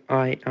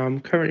 I am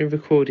currently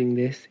recording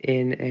this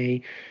in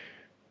a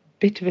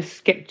bit of a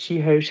sketchy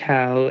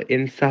hotel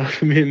in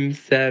South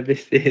Mims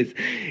Services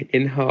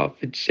in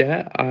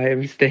Hertfordshire. I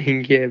am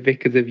staying here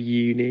because of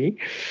uni.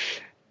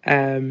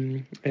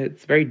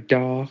 It's very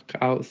dark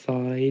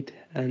outside,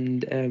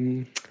 and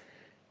I'm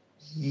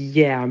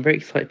very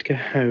excited to go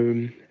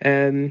home.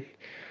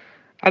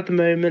 At the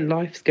moment,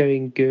 life's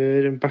going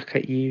good. I'm back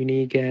at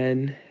uni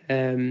again.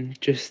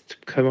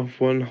 Just come off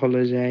one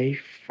holiday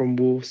from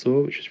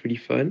Warsaw, which was really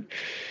fun.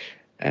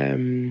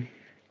 I'm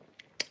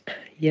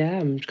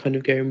kind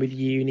of going with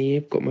uni.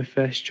 I've got my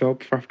first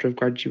job for after I've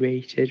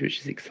graduated, which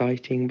is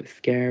exciting but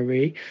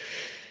scary.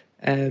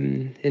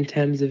 In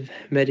terms of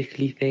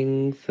medically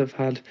things, I've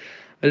had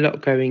a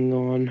lot going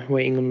on,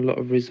 waiting on a lot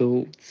of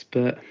results,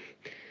 but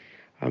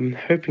I'm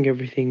hoping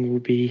everything will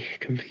be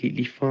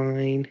completely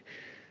fine.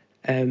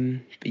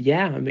 I'm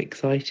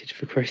excited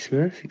for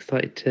Christmas,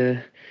 excited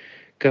to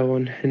go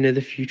on another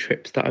few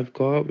trips that I've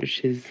got,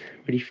 which is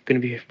really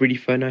going to be really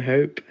fun, I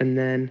hope, and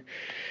then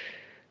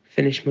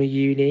finish my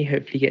uni,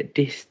 hopefully get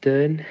this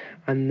done,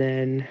 and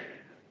then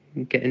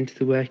get into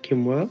the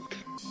working world.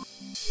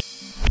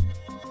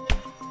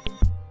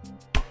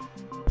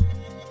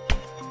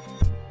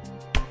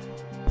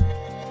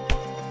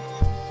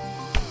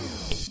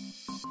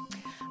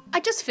 I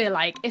just feel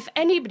like if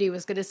anybody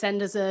was going to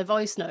send us a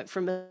voice note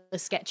from a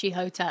sketchy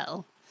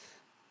hotel,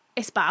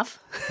 it's Bav.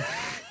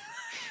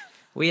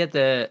 We had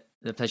the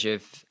pleasure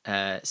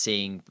of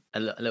seeing a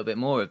little bit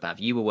more of Bav.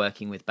 You were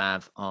working with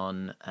Bav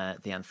on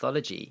the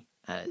anthology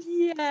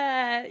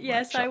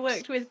Yes, I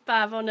worked with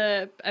Bav on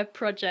a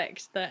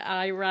project that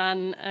I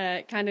ran,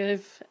 a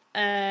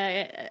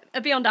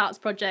Beyond Arts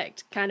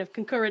project, kind of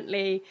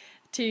concurrently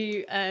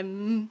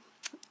to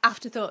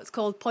Afterthoughts,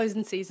 called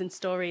Poison Season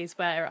Stories,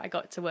 where I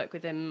got to work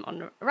with him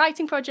on a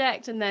writing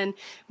project, and then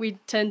we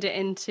turned it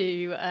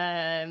into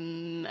a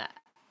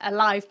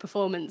live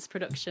performance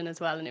production as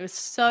well. And it was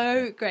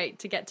so great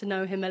to get to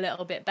know him a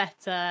little bit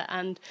better,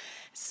 and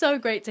so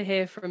great to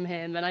hear from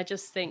him. And I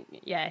just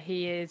think,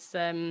 he is...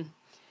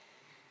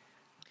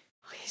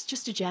 he's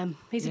just a gem.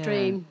 He's a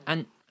dream.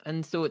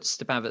 And thoughts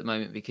to Bav at the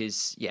moment,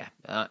 because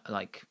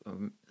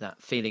that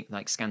feeling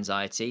like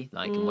scanxiety,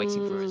 and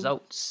waiting for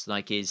results,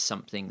 is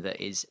something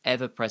that is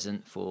ever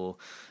present for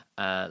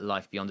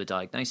life beyond a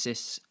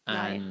diagnosis.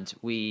 And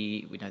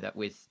we know that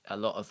with a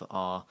lot of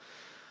our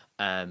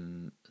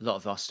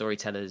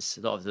storytellers,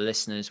 a lot of the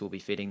listeners will be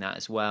feeling that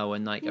as well.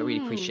 And I really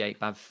appreciate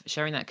Bav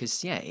sharing that,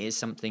 because it is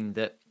something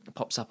that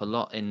pops up a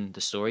lot in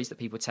the stories that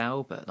people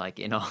tell, but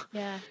in our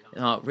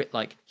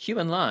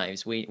human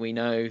lives, we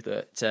know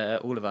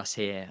that all of us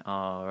here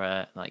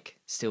are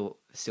still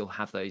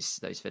have those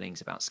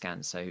feelings about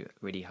scans. So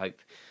really hope,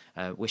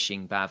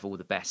 wishing Bav all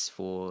the best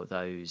for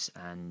those,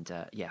 and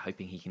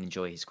hoping he can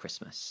enjoy his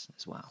Christmas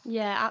as well.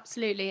 Yeah,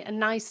 absolutely. And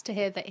nice to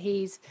hear that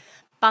he's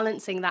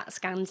balancing that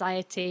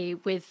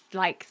scanxiety with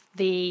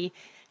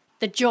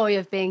the joy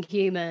of being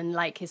human,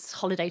 like his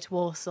holiday to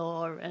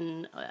Warsaw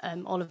and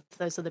all of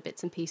those other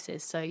bits and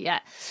pieces. So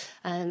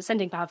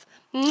sending Bav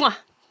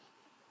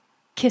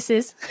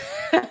kisses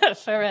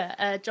for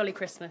a jolly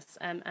Christmas,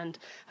 and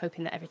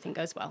hoping that everything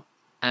goes well.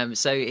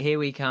 So here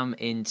we come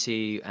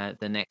into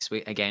the next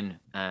week again,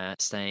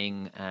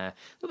 staying a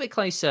little bit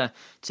closer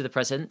to the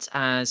present,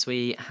 as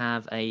we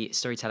have a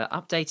storyteller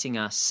updating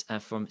us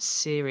from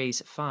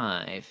Series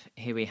 5.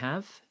 Here we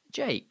have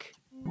Jake.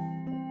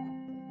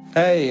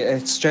 Hey,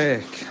 it's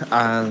Jake,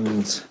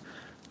 and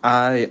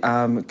I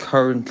am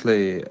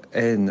currently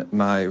in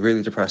my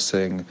really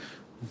depressing,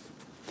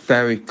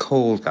 very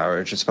cold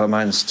garage. It's about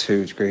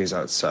 -2 degrees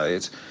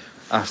outside,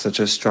 after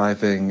just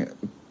driving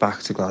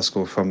back to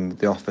Glasgow from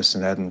the office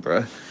in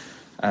Edinburgh.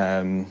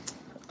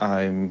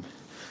 I'm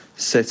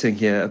sitting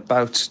here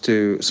about to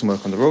do some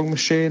work on the rowing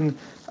machine.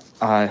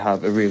 I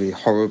have a really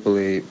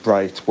horribly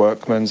bright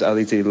Workman's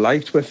LED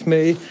light with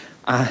me,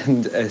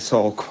 and it's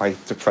all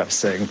quite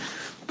depressing.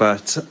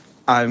 But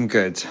I'm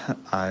good,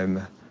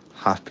 I'm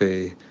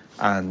happy,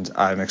 and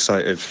I'm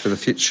excited for the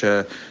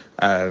future.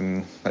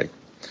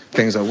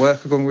 Things at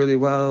work are going really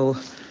well,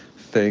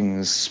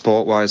 things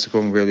sport-wise are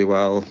going really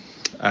well.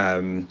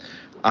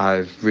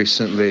 I've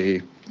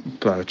recently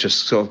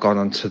just sort of gone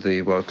onto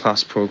the World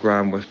Class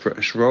programme with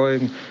British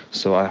Rowing,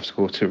 so I have to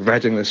go to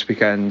Reading this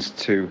weekend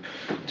to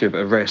do a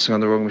bit of racing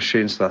on the rowing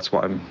machine, so that's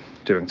what I'm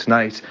doing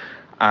tonight.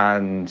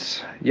 And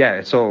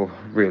it's all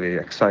really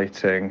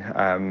exciting.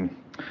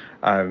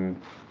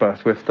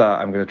 But with that,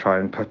 I'm going to try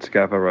and put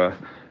together a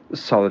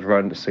solid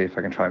run to see if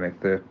I can try and make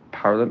the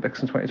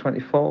Paralympics in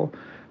 2024.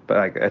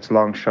 But it's a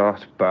long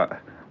shot, but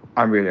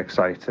I'm really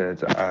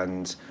excited,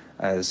 and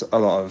there's a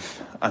lot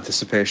of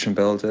anticipation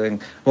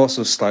building. I'm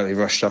also slightly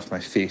rushed off my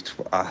feet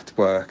at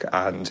work,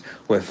 and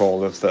with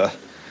all of the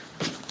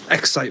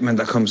excitement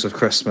that comes with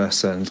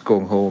Christmas and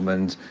going home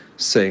and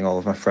seeing all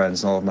of my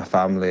friends and all of my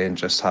family and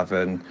just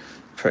having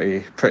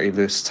pretty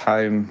loose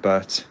time.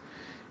 But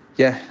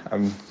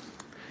I'm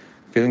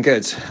feeling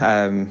good.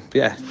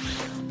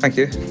 Thank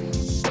you.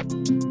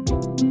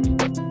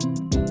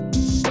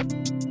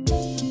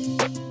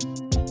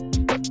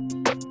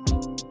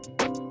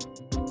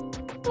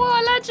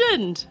 What a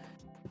legend!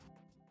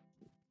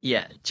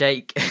 Yeah,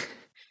 Jake.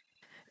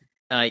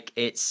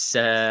 It's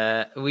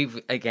we've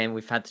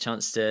had the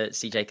chance to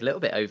see Jake a little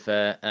bit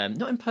over,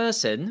 not in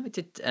person. We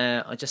did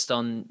just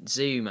on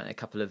Zoom at a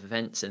couple of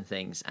events and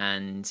things,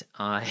 and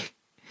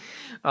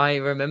I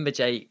remember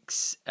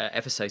Jake's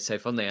episode so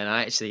fondly, and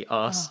I actually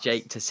asked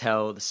Jake to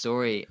tell the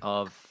story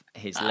of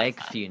his leg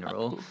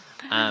funeral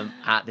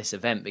at this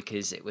event,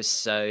 because it was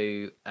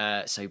so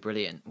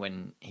brilliant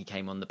when he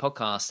came on the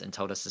podcast and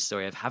told us the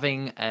story of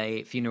having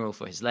a funeral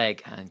for his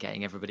leg and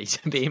getting everybody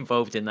to be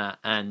involved in that.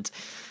 And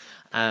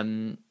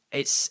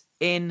it's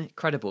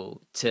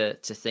incredible to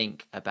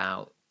think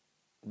about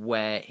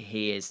where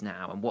he is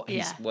now and what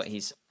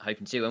he's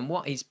hoping to do, and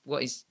what he's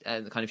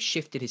kind of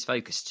shifted his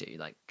focus to,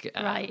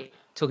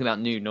 talking about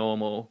new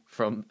normal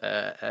from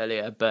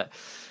earlier, but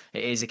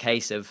it is a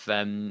case of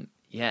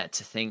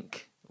to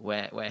think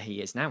where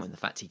he is now, and the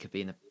fact he could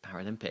be in the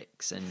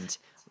Paralympics, and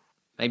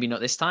maybe not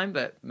this time,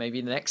 but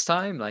maybe the next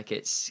time.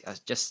 It's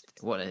just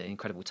what an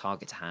incredible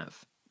target to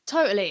have.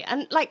 Totally.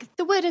 And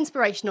the word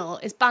inspirational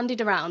is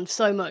bandied around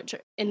so much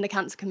in the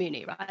cancer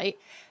community, right?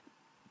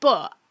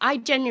 But I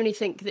genuinely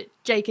think that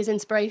Jake is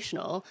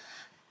inspirational,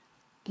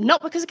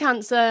 not because of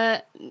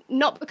cancer,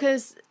 not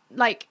because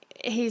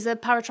he's a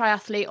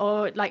para-triathlete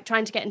or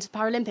trying to get into the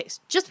Paralympics,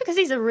 just because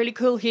he's a really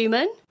cool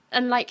human,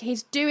 and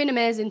he's doing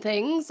amazing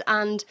things.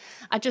 And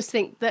I just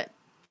think that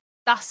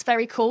that's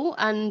very cool.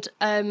 And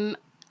I've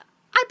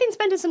been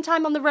spending some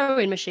time on the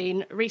rowing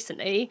machine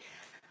recently.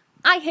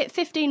 I hit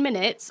 15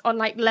 minutes on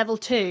like level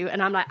 2,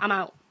 and I'm like, I'm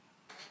out.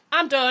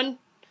 I'm done.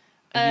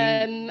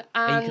 And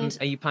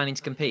Are you planning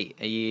to compete?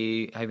 Are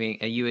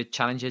you a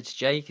challenger to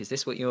Jake? Is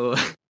this what you're?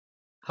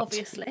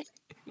 Obviously.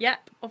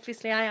 Yep,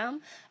 obviously I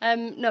am.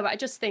 No, but I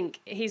just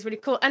think he's really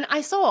cool. And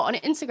I saw on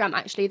Instagram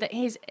actually that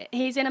he's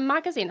in a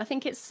magazine. I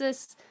think it's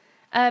this,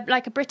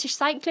 like a British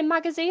cycling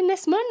magazine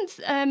this month,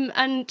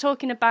 and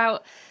talking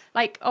about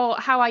like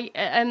how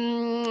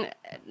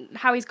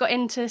he's got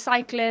into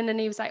cycling, and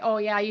he was like, oh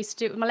yeah, I used to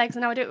do it with my legs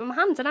and now I do it with my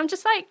hands, and I'm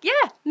just like,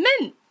 yeah,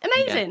 mint,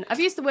 amazing. Yeah. I've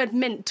used the word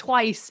mint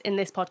twice in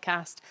this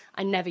podcast.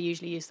 I never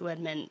usually use the word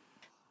mint.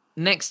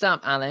 Next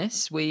up,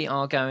 Alice, we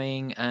are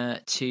going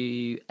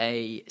to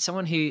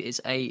someone who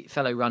is a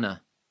fellow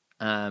runner,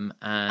 and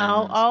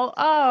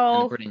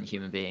a brilliant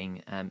human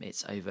being.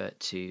 It's over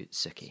to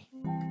Suki.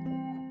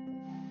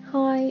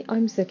 Hi,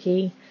 I'm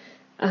Suki,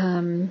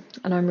 and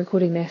I'm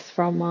recording this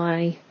from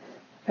my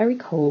very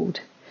cold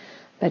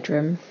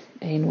bedroom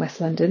in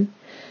West London.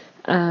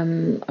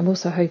 I'm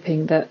also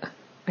hoping that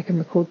I can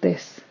record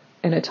this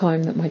in a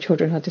time that my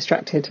children are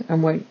distracted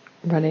and won't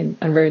run in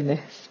and ruin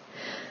this.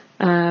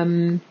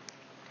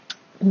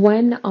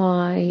 When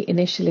I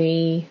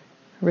initially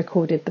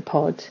recorded the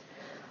pod,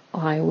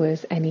 I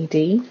was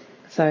NED,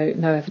 so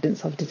no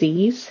evidence of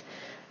disease.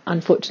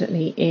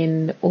 Unfortunately,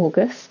 in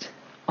August,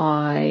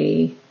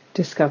 I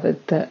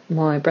discovered that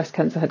my breast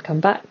cancer had come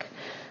back,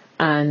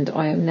 and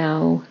I am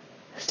now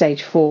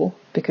stage 4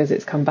 because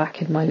it's come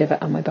back in my liver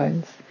and my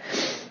bones.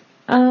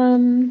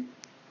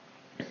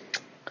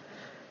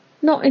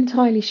 Not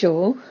entirely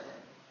sure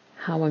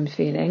how I'm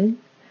feeling.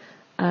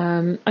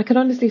 I can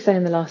honestly say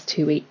in the last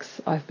 2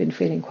 weeks I've been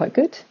feeling quite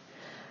good.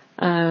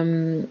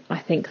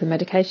 I think the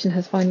medication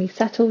has finally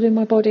settled in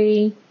my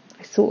body.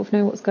 I sort of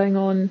know what's going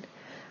on,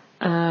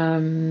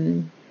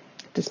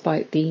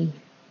 despite the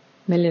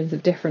millions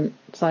of different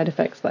side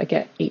effects that I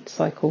get each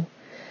cycle.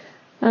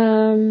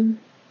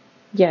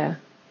 Yeah,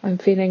 I'm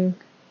feeling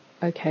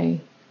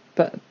okay,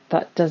 but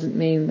that doesn't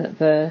mean that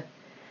the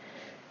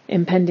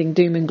impending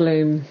doom and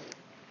gloom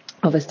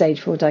of a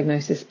stage 4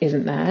 diagnosis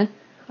isn't there.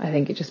 I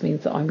think it just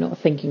means that I'm not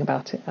thinking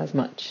about it as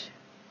much.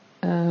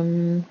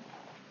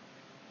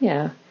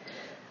 Yeah.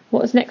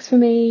 What's next for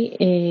me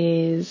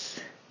is,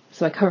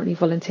 so I currently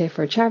volunteer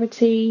for a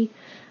charity,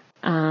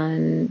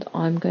 and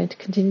I'm going to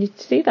continue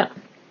to do that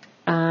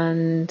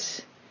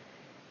and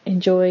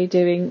enjoy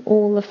doing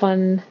all the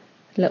fun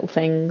little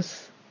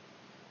things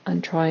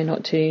and try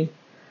not to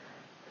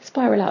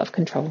spiral out of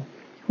control,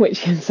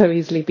 which can so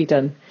easily be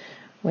done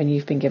when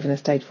you've been given a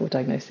stage 4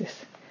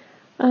 diagnosis.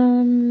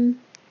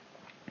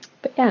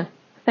 But yeah,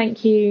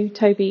 thank you,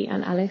 Toby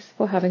and Alice,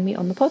 for having me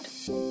on the pod.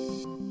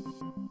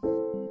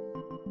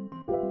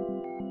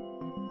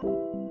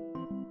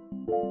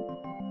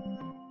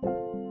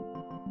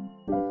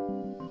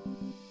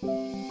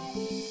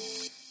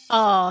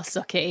 Oh,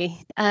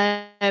 Suki.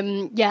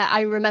 Yeah,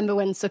 I remember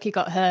when Suki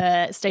got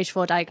her stage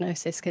 4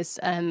 diagnosis, because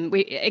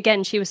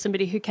she was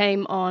somebody who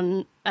came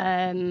on,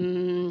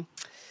 who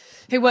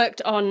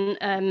worked on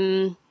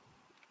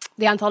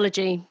the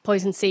anthology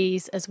Poison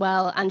Seas as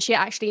well, and she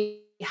actually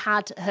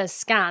had her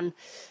scan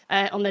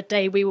on the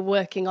day we were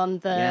working on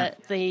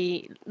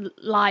the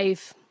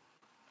live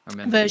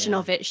version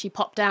of it. She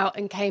popped out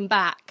and came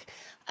back,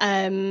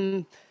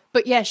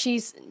 but yeah,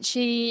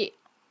 she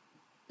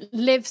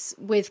lives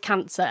with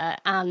cancer,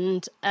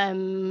 and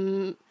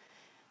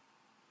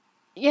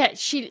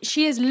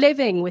she is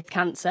living with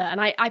cancer, and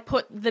I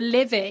put the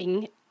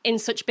living in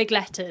such big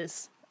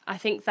letters. I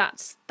think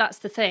that's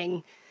the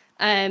thing.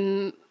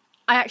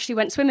 I actually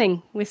went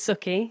swimming with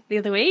Suki the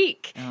other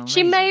week. Oh,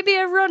 she may be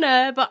a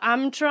runner, but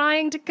I'm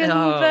trying to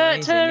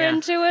convert her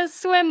into a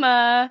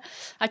swimmer.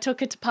 I took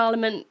her to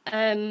Parliament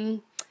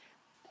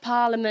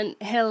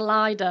Hill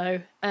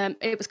Lido.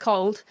 It was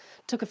cold.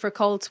 Took her for a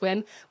cold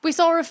swim. We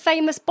saw a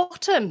famous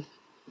bottom.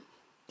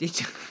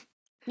 Did you?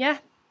 Yeah,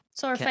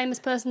 saw a famous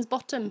person's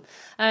bottom.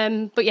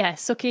 But yeah,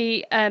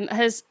 Suki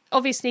has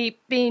obviously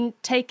been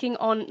taking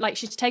on, like,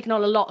 she's taken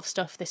on a lot of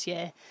stuff this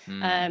year.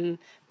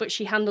 But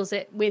she handles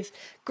it with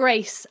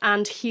grace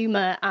and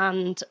humour,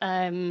 and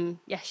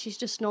she's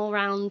just an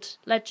all-round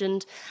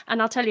legend.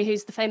 And I'll tell you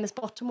who's the famous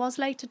bottom was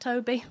later,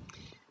 Toby.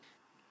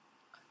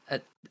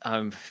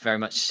 I'm very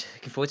much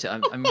looking forward to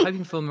it. I'm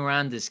hoping for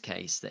Miranda's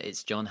case that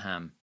it's John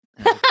Hamm.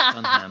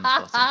 John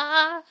Hamm's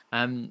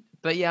bottom.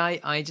 But yeah,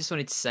 I just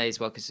wanted to say as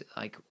well, because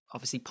like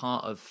obviously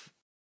part of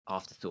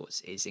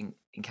Afterthoughts is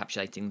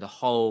encapsulating the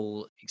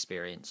whole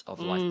experience of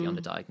life beyond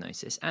a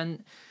diagnosis.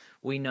 And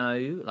we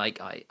know, like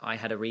I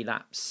had a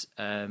relapse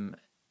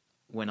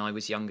when I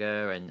was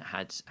younger, and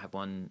had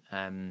one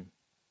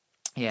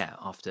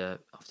after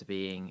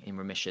being in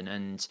remission.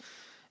 And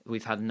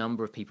we've had a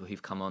number of people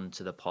who've come on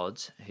to the pod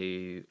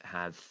who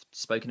have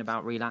spoken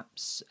about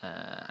relapse,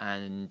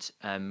 and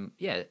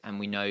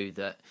we know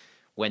that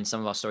when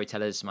some of our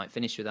storytellers might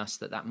finish with us,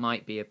 that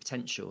might be a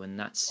potential, and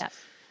that's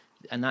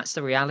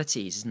the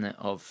realities, isn't it,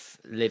 of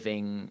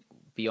living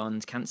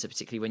beyond cancer,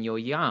 particularly when you're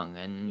young,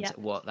 and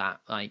what that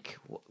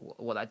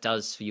what that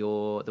does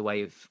for the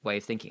way of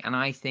thinking. And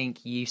I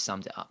think you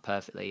summed it up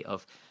perfectly.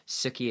 Of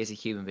Suki as a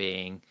human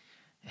being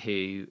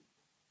who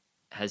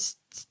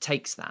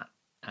takes that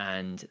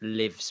and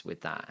lives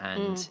with that,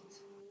 and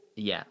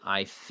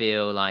I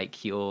feel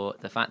like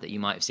the fact that you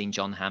might have seen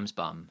John Hamm's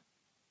bum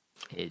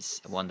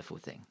is a wonderful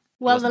thing.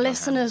 Well, the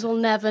listeners will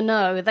never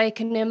know. They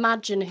can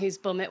imagine whose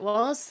bum it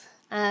was.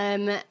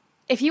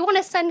 If you want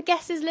to send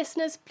guesses,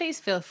 listeners, please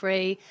feel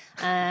free.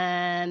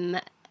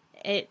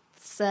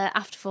 It's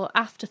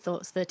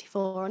Afterthoughts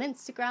 34 on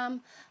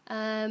Instagram.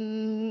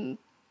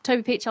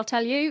 Toby Peach, I'll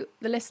tell you,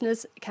 the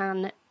listeners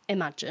can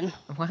imagine.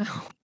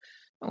 Wow.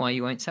 Why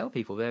you won't tell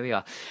people. There we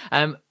are.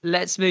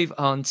 Let's move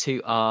on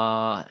to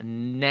our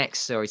next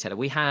storyteller.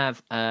 We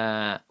have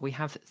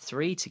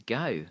 3 to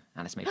go,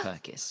 Alice May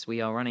Purkis. We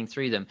are running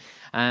through them.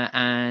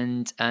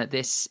 And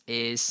this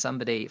is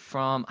somebody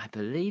from, I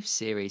believe,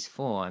 Series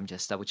 4. I'm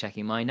just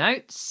double-checking my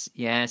notes.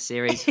 Yeah,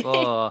 Series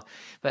 4.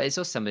 But it's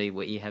also somebody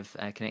we have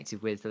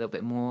connected with a little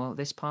bit more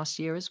this past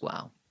year as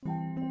well.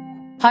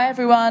 Hi,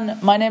 everyone.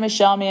 My name is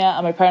Shamia,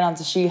 and my pronouns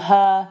are she,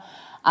 her.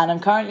 And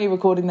I'm currently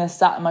recording this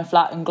sat in my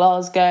flat in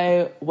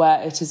Glasgow,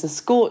 where it is a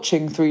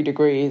scorching 3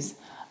 degrees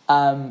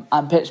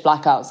and pitch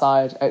black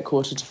outside at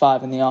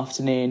 4:45 in the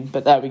afternoon.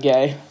 But there we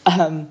go.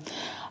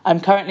 I'm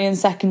currently in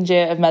 2nd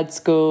year of med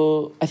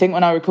school. I think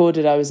when I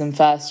recorded, I was in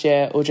 1st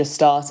year or just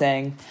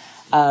starting.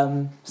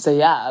 So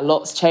yeah, a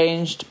lot's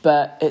changed,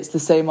 but it's the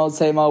same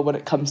old when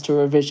it comes to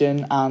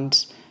revision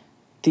and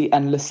the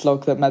endless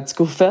slog that med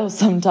school feels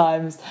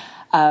sometimes.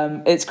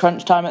 It's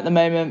crunch time at the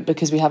moment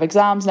because we have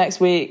exams next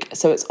week,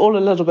 so it's all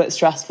a little bit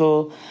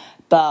stressful,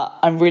 but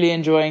I'm really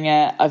enjoying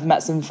it. I've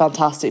met some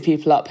fantastic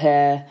people up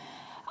here,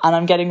 and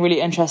I'm getting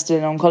really interested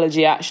in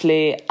oncology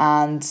actually,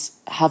 and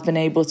have been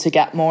able to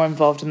get more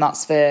involved in that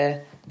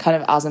sphere kind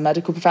of as a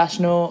medical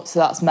professional. So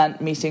that's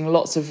meant meeting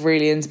lots of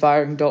really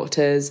inspiring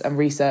doctors and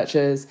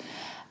researchers,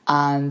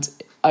 and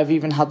I've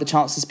even had the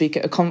chance to speak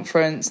at a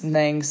conference and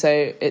things.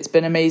 So it's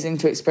been amazing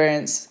to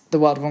experience the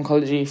world of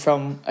oncology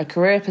from a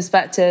career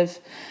perspective.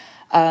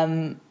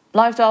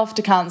 Life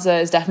after cancer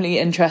is definitely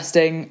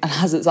interesting and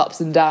has its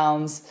ups and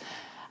downs.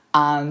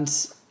 And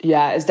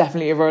yeah, it's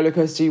definitely a roller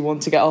coaster you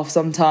want to get off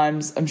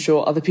sometimes. I'm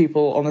sure other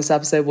people on this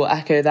episode will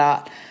echo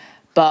that.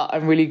 But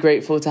I'm really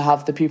grateful to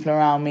have the people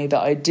around me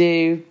that I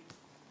do.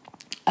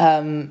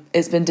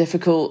 It's been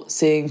difficult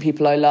seeing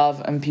people I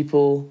love and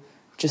people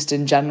just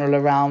in general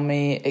around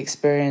me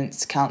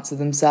experience cancer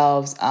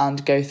themselves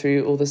and go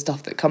through all the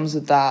stuff that comes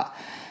with that.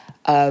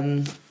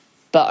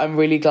 But I'm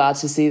really glad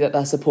to see that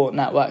their support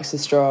networks are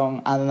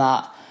strong and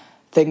that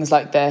things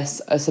like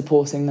this are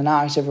supporting the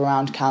narrative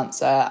around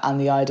cancer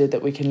and the idea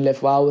that we can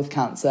live well with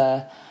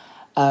cancer,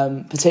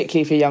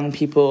 particularly for young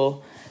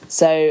people.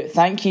 So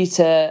thank you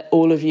to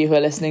all of you who are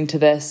listening to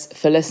this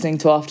for listening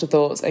to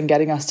Afterthoughts and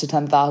getting us to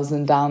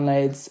 10,000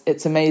 downloads.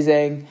 It's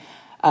amazing.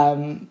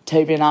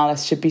 Toby and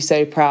Alice should be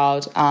so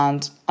proud,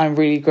 and I'm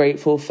really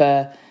grateful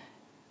for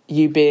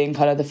you being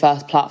kind of the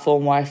first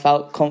platform where I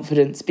felt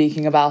confident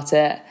speaking about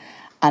it,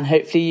 and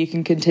hopefully you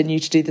can continue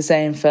to do the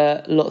same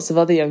for lots of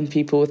other young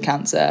people with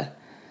cancer.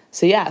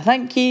 So yeah,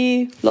 thank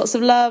you, lots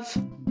of love.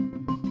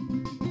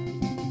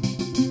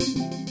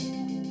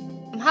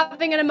 I'm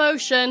having an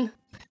emotion.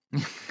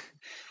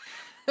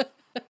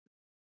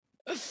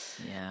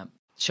 Yeah.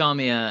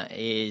 Shamia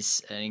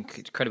is an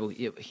incredible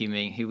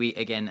human who we,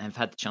 again, have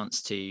had the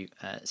chance to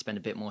spend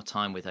a bit more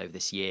time with over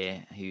this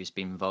year, who's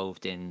been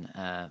involved in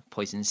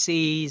Poison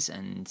Seas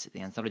and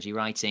the anthology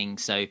writing.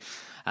 So,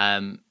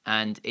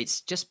 and it's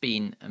just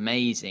been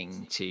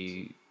amazing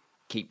to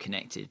keep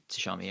connected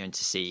to Shamia and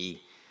to see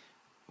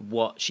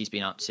what she's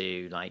been up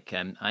to.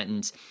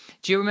 And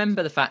do you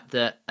remember the fact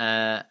that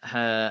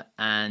her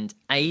and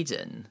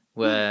Aidan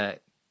were...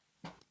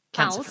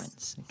 Cancer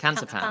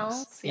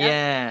pals.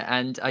 Yeah,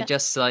 and I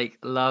just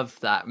love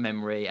that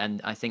memory,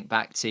 and I think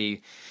back to,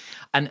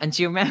 and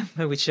do you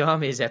remember with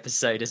Shami's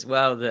episode as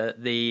well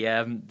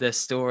the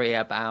story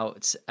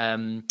about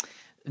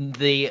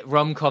the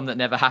rom-com that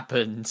never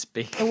happened?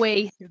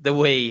 The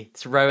wee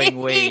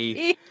throwing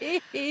wee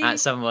at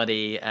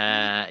somebody.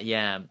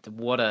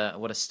 What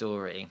a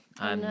story.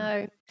 I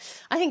know.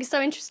 I think it's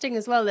so interesting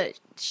as well that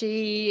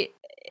she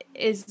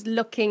is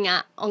looking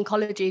at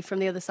oncology from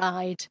the other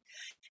side.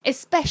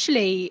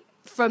 Especially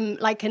from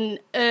an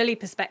early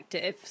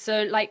perspective.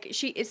 So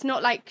it's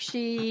not like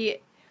she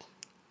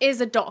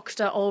is a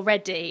doctor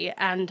already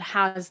and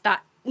has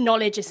that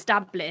knowledge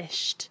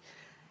established.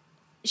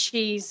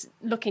 She's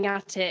looking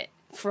at it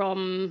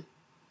from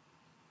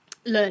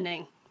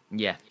learning.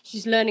 Yeah.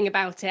 She's learning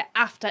about it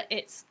after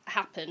it's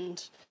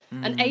happened.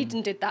 And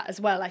Aidan did that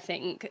as well, I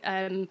think.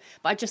 But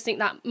I just think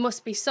that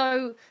must be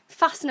so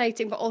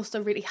fascinating, but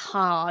also really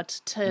hard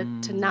to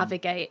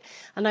navigate.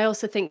 And I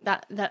also think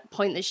that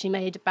point that she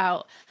made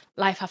about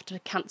life after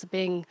cancer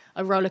being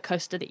a roller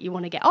coaster that you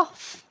want to get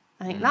off,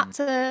 I think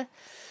that's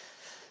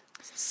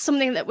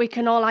something that we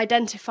can all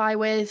identify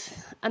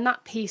with. And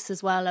that piece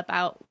as well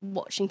about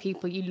watching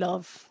people you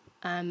love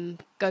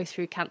go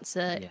through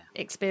cancer Yeah.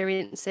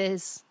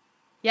 experiences.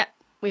 Yeah,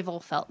 we've all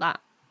felt that.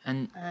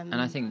 And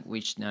I think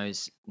we should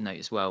note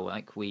as well,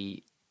 like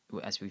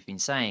as we've been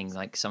saying,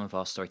 like some of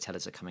our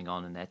storytellers are coming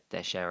on and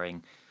they're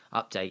sharing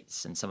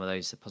updates, and some of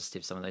those are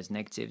positive, some of those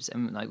negatives,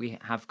 and like we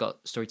have got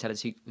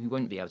storytellers who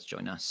won't be able to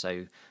join us.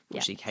 So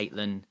actually,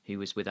 Caitlin, who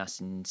was with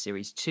us in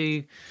series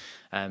 2,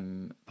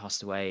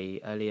 passed away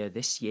earlier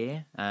this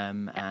year,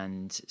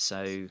 and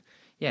so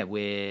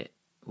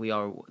we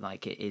are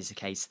like, it is a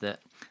case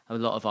that a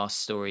lot of our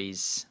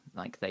stories,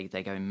 like they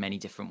go in many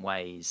different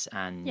ways,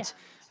 and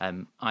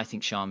I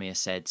think Shamia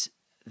said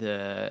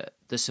the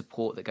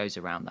support that goes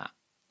around that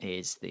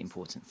is the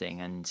important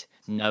thing, and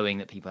knowing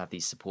that people have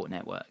these support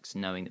networks,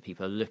 knowing that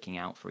people are looking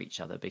out for each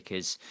other,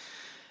 because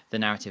the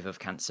narrative of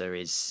cancer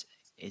is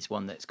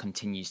one that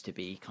continues to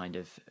be kind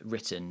of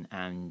written,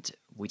 and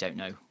we don't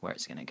know where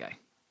it's going to go.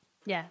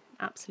 Yeah,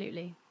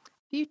 absolutely.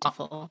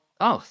 Beautiful.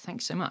 Oh,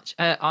 thanks so much.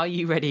 Are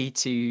you ready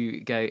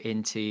to go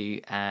into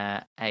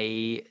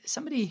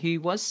somebody who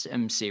was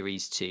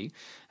series 2,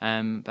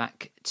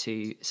 back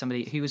to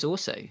somebody who was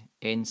also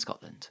in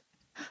Scotland?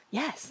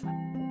 Yes.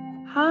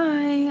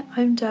 Hi,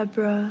 I'm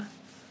Deborah.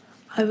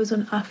 I was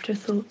on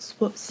Afterthoughts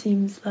what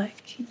seems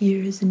like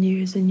years and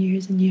years and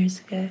years and years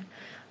ago,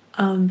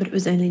 but it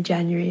was only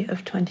January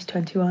of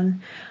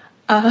 2021.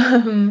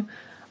 I'm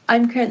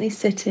currently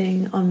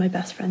sitting on my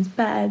best friend's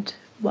bed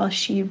while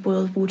she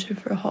boils water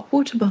for a hot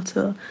water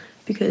bottle,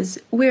 because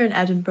we're in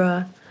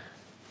Edinburgh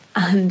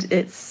and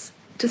it's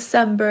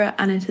December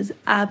and it is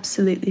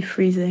absolutely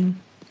freezing.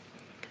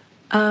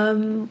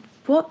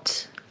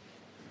 What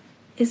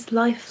is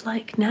life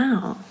like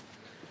now?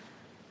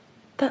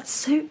 That's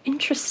so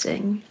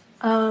interesting,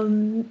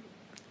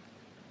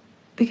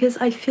 because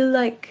I feel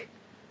like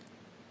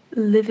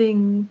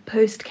living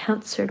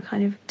post-cancer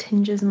kind of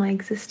tinges my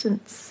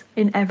existence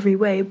in every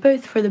way,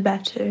 both for the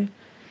better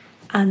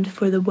and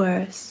for the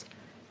worse.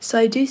 So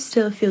I do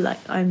still feel like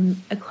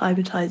I'm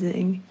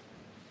acclimatizing,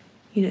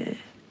 to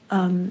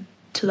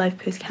life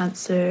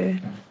post-cancer,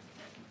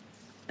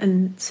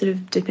 and sort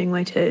of dipping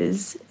my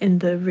toes in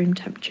the room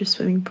temperature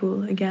swimming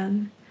pool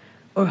again.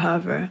 Or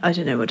however, I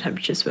don't know what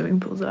temperature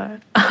swimming pools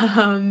are.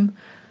 The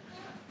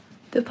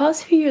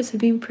past few years have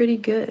been pretty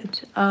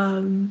good.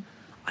 I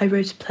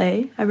wrote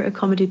a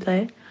comedy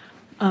play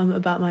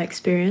about my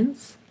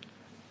experience,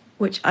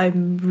 which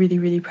I'm really,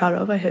 really proud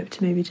of. I hope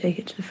to maybe take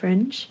it to the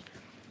Fringe.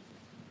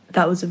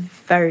 That was a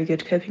very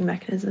good coping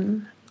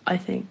mechanism, I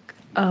think,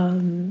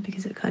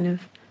 because it kind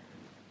of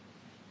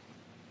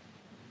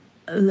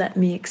let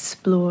me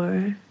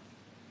explore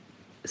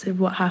sort of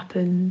what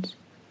happened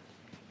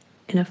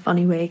in a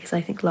funny way, because I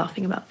think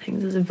laughing about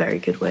things is a very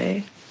good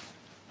way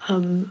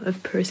of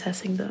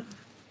processing them.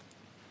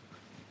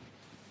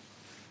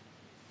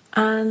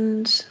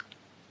 And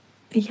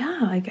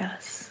yeah, I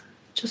guess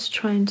just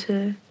trying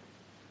to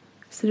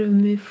sort of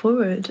move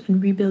forward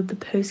and rebuild the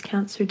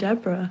post-cancer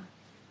Deborah.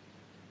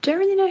 Don't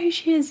really know who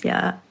she is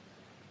yet.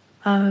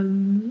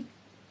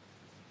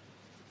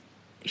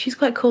 She's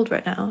quite cold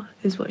right now,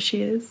 is what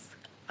she is,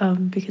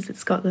 because it's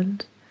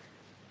Scotland.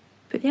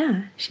 But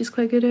yeah, she's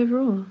quite good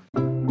overall.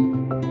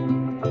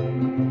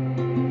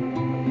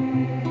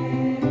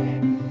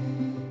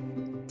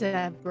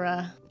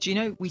 Deborah. Do you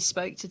know, we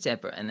spoke to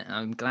Deborah, and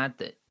I'm glad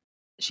that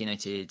she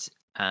noted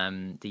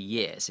the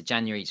year, so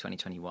January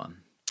 2021,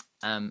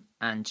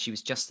 and she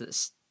was just at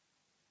the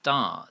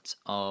start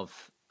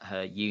of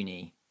her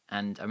uni,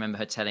 and I remember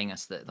her telling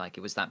us that like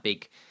it was that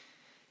big,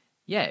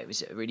 it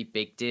was a really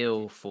big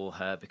deal for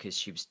her, because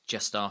she was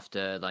just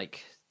after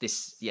like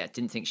this,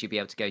 didn't think she'd be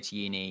able to go to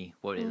uni,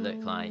 what it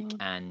looked like,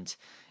 and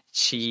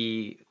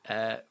she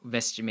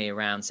messaged me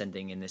around,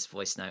 sending in this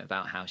voice note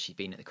about how she'd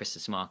been at the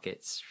Christmas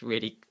markets,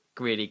 really,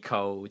 really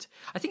cold.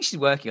 I think she's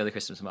working on the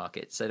Christmas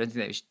market, so I don't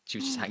think that she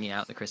was just hanging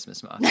out at the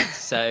Christmas market.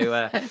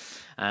 So,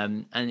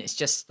 and it's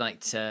just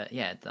like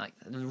like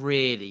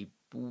really,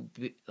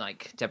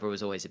 like Deborah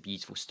was always a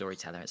beautiful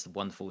storyteller. It's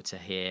wonderful to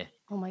hear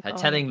her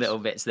telling little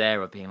bits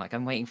there of being like,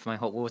 I'm waiting for my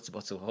hot water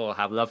bottle. Oh,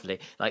 how lovely.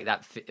 Like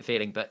that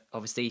feeling. But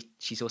obviously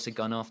she's also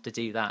gone off to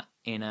do that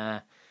in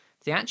a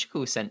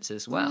theatrical sense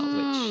as well,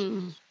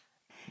 which...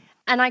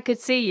 And I could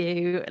see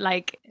you,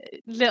 like,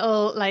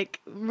 little, like,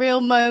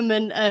 real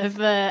moment of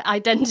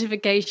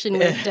identification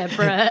with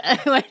Deborah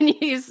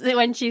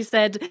when she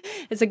said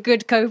it's a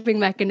good coping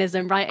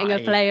mechanism, writing a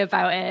play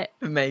about it.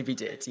 Maybe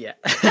did, yeah.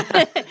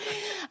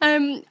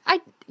 I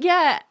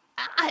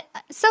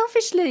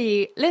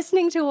selfishly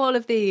listening to all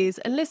of these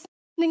and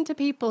listening to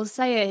people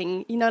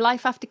saying,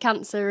 life after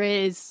cancer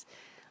is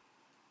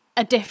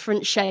a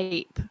different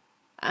shape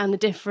and a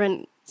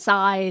different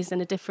size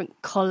and a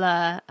different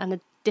colour and a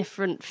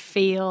different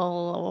feel,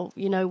 or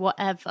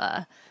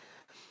whatever,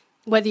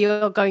 whether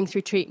you're going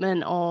through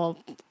treatment or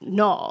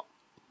not,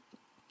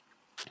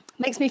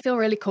 makes me feel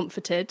really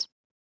comforted.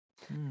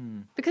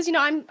 Because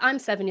I'm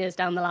 7 years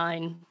down the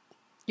line.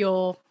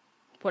 You're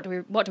what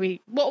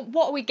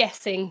are we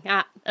guessing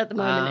at the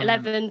moment?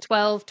 11,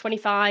 12,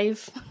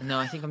 25? No,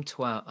 I think I'm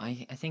 12.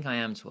 I think I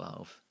am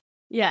 12.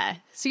 Yeah.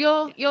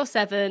 So you're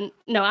 7.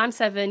 No, I'm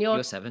 7.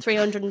 You're 7.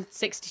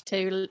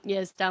 362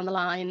 years down the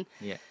line.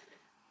 Yeah.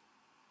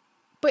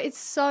 But it's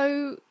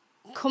so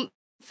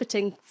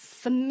comforting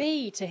for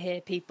me to hear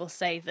people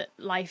say that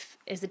life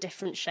is a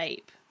different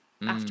shape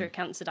after a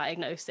cancer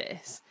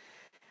diagnosis.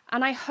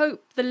 And I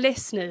hope the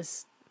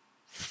listeners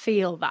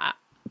feel that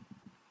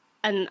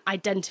and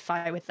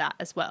identify with that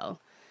as well.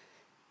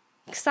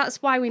 Because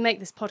that's why we make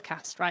this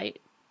podcast,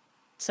 right?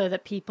 So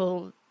that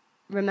people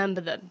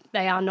remember that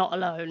they are not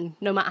alone,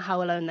 no matter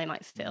how alone they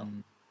might feel.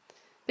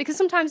 Because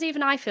sometimes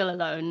even I feel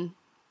alone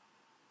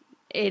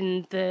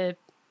in the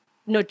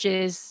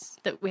nudges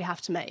that we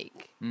have to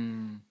make.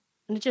 And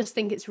I just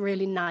think it's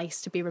really nice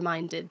to be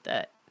reminded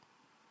that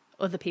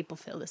other people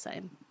feel the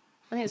same.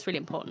 I think it's really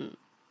important.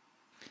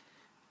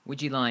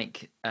 Would you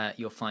like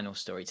your final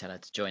storyteller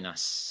to join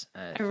us?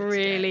 I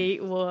really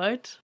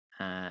would.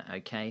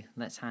 Okay,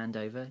 let's hand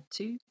over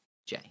to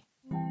Jay.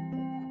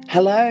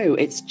 Hello,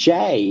 it's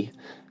Jay.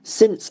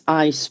 Since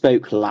I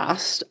spoke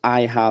last,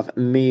 I have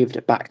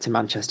moved back to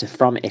Manchester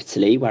from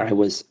Italy, where I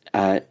was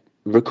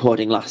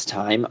recording last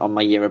time on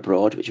my year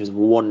abroad, which was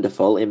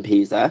wonderful in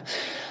Pisa.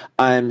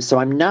 So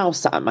I'm now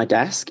sat at my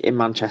desk in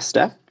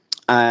Manchester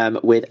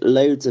with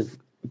loads of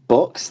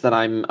books that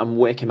I'm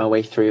working my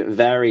way through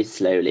very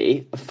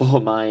slowly for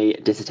my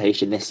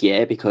dissertation this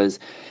year, because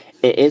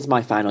it is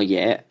my final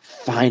year,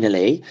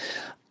 finally.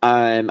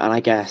 And I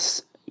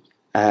guess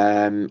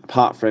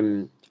apart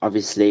from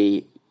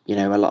obviously, you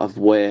know, a lot of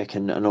work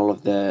and all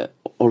of the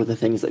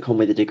things that come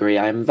with a degree,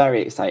 I am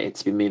very excited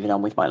to be moving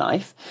on with my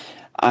life.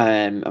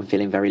 I'm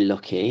feeling very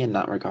lucky in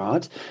that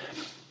regard.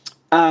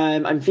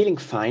 I'm feeling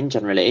fine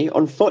generally.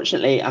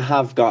 Unfortunately, I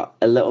have got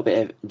a little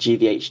bit of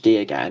GVHD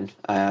again,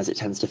 as it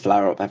tends to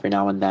flare up every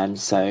now and then.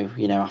 So,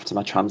 you know, after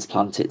my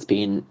transplant, it's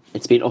been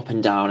up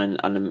and down, and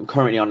I'm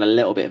currently on a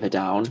little bit of a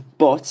down,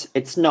 but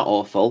it's not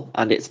awful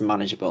and it's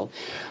manageable.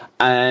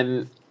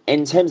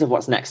 In terms of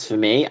what's next for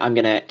me, I'm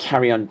going to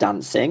carry on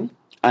dancing.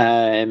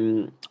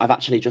 I've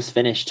actually just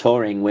finished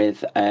touring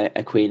with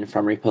a queen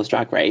from RuPaul's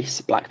Drag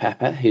Race, Black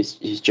Pepper, who's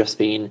just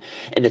been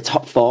in the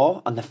top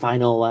 4 on the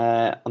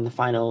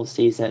final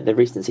season, the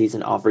recent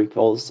season of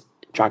RuPaul's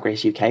Drag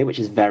Race UK, which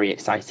is very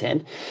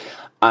exciting.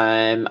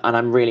 And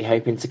I'm really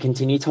hoping to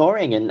continue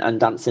touring and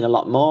dancing a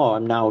lot more.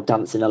 I'm now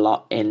dancing a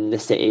lot in the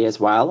city as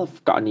well.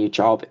 I've got a new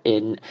job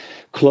in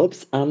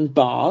clubs and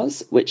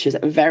bars, which is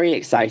very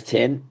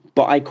exciting.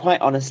 But I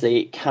quite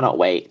honestly cannot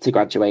wait to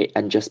graduate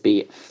and just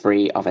be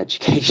free of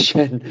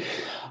education.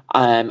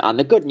 And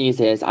the good news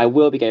is I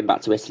will be going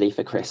back to Italy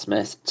for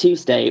Christmas to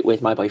stay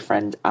with my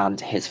boyfriend and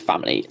his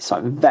family. So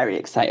I'm very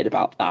excited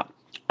about that.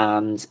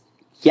 And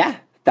yeah,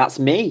 that's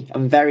me.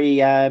 I'm very,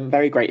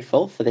 very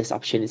grateful for this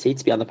opportunity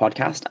to be on the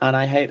podcast. And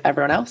I hope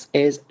everyone else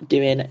is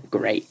doing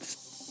great.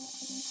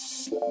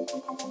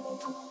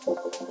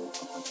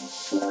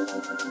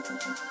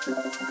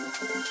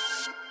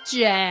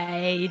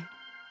 Jay.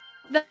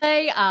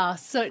 They are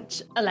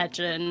such a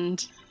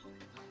legend.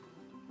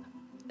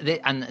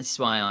 And this is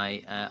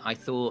why I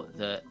thought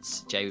that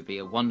Jay would be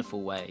a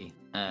wonderful way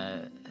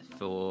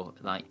for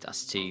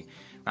us to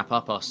wrap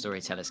up our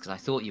storytellers, because I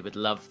thought you would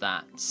love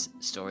that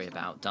story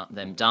about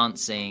them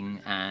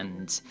dancing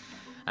and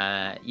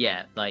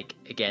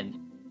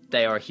again,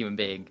 they are a human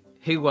being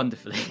who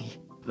wonderfully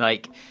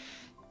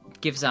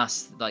gives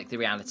us the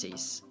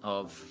realities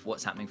of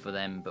what's happening for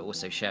them, but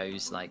also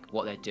shows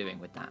what they're doing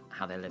with that,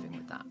 how they're living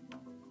with that.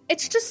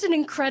 It's just an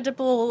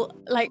incredible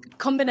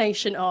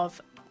combination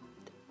of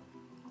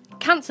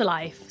cancer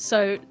life,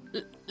 so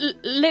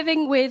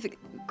living with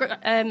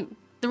the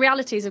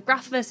realities of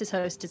graft versus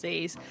host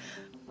disease.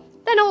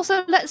 Then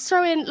also let's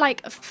throw in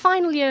a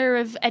final year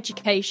of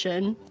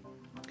education, and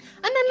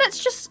then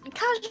let's just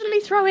casually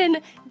throw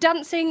in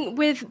dancing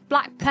with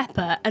Black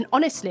Pepper. And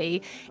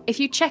honestly, if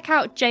you check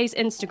out Jay's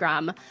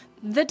Instagram,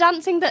 the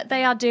dancing that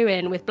they are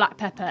doing with Black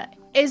Pepper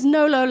is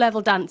no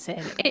low-level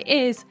dancing. It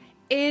is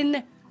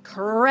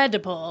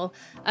incredible,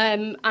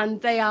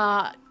 and they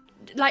are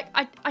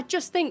I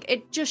just think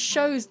it just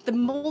shows the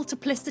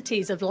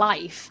multiplicities of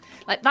life.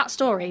 That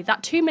story,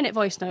 that 2-minute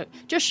voice note,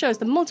 just shows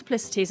the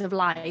multiplicities of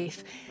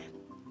life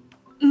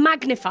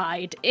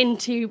magnified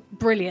into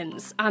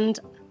brilliance, and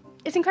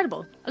it's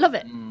incredible. I love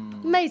it.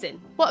 Amazing.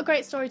 What a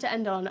great story to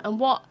end on,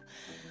 and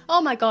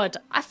oh my god,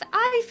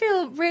 I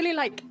feel really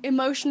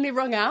emotionally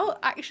wrung out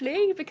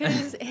actually,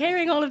 because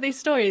hearing all of these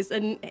stories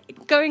and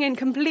going in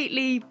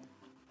completely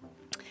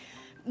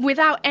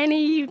without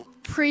any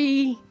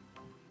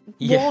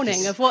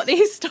warning of what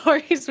these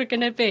stories were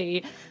going to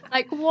be.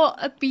 What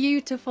a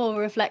beautiful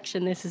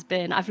reflection this has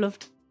been. I've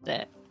loved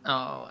it.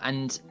 Oh,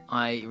 and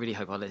I really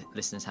hope our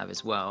listeners have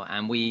as well.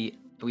 And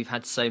we've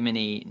had so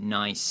many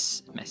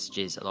nice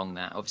messages along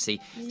that.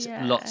 Obviously,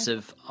 lots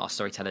of our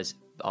storytellers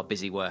are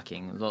busy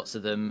working. Lots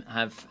of them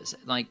have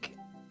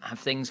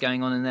things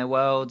going on in their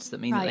worlds that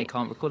mean that they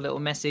can't record a little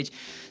message.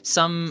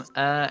 Some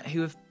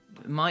who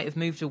might have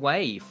moved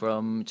away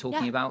from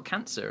talking about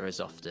cancer as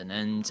often.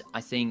 And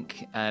I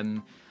think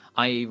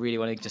I really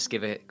want to just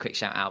give a quick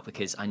shout out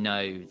because I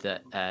know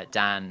that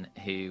Dan,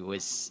 who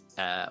was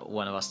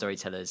one of our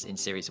storytellers in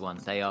series 1,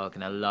 they are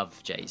going to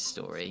love Jay's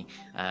story.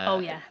 Oh,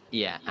 yeah.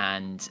 Yeah,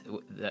 and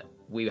that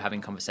we were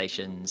having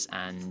conversations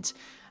and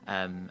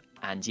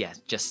yeah,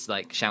 just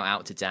like shout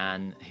out to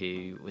Dan,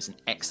 who was an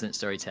excellent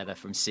storyteller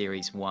from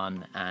series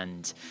 1.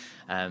 And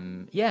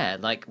yeah,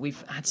 like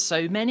we've had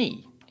so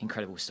many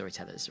incredible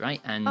storytellers,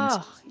 right? And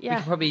we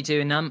could probably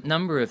do a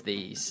number of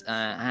these.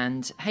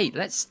 And hey,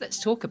 let's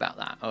talk about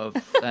that of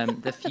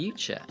the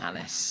future,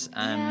 Alice.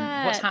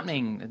 What's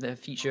happening? The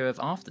future of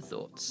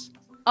Afterthoughts.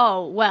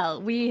 Oh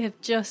well, we have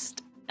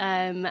just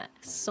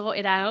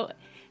sorted out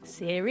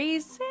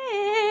Series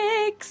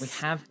 6. We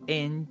have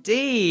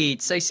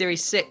indeed. So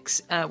Series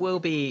 6 will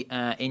be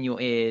in your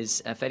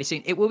ears fairly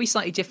soon. It will be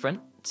slightly different,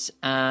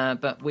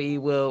 but we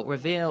will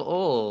reveal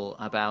all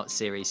about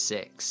Series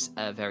 6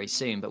 very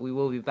soon. But we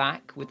will be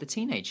back with the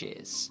teenage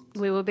years.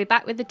 We will be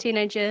back with the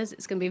teenagers.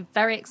 It's going to be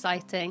very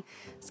exciting.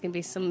 There's going to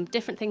be some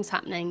different things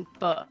happening,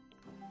 but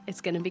it's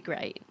going to be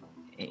great.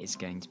 It is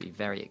going to be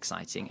very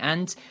exciting.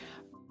 And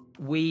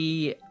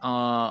we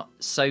are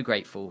so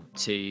grateful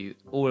to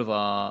all of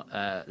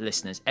our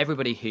listeners,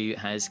 everybody who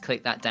has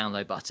clicked that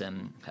download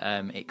button.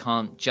 It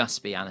can't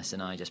just be Alice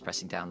and I just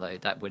pressing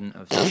download. That wouldn't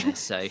have done this.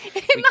 So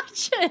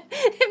imagine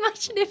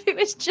if it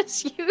was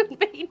just you and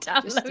me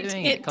downloading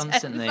doing it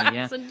constantly,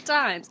 10,000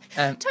 times.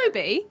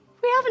 Toby,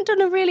 we haven't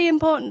done a really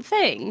important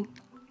thing.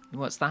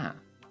 What's that?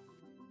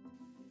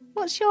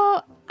 What's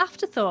your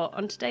afterthought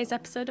on today's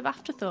episode of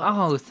Afterthought?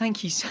 Oh,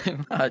 thank you so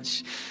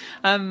much.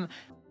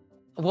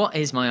 What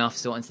is my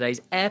afterthought on today's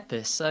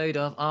episode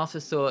of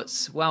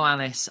Afterthoughts? Well,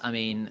 Alice, I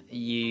mean,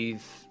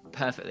 you've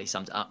perfectly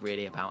summed it up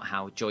really about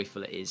how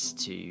joyful it is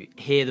to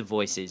hear the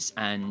voices,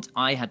 and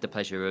I had the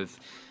pleasure of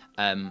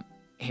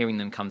hearing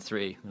them come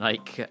through.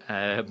 Like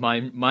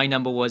my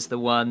number was the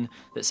one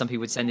that some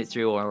people would send it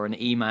through or an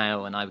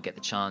email, and I would get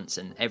the chance,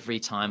 and every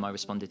time I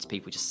responded to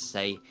people just to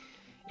say,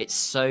 it's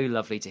so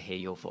lovely to hear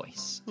your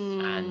voice.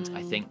 And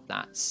I think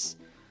that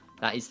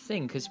is the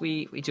thing, because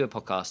we do a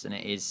podcast and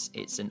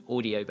it's an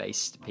audio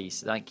based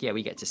piece. Like, yeah,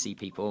 we get to see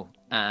people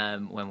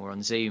when we're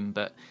on Zoom,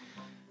 but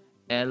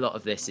a lot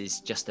of this is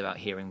just about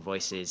hearing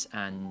voices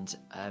and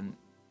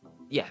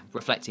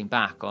reflecting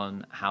back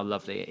on how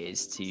lovely it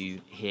is to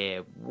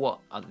hear what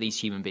these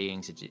human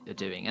beings are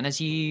doing. And as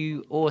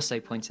you also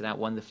pointed out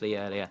wonderfully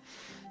earlier,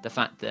 the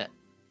fact that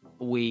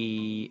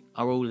we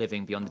are all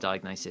living beyond the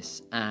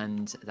diagnosis,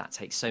 and that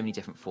takes so many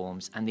different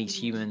forms, and these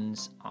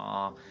humans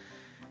are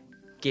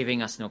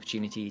giving us an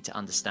opportunity to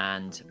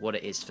understand what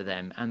it is for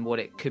them and what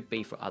it could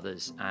be for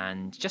others,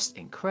 and just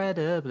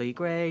incredibly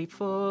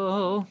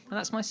grateful. And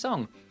that's my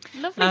song.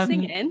 Lovely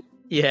singing.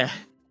 Yeah.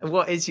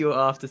 What is your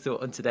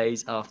afterthought on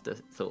today's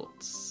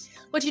Afterthoughts?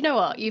 Well, do you know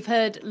what? You've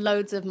heard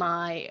loads of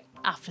my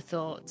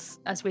afterthoughts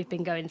as we've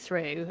been going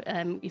through.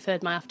 You've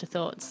heard my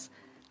afterthoughts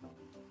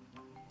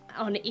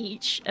on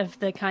each of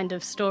the kind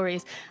of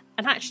stories.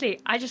 And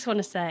actually, I just want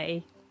to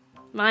say,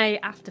 my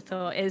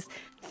afterthought is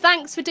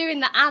thanks for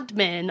doing the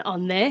admin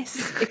on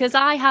this, because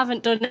I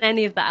haven't done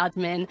any of the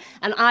admin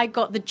and I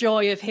got the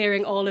joy of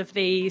hearing all of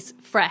these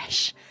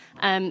fresh.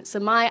 So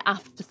my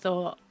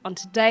afterthought on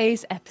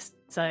today's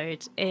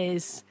episode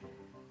is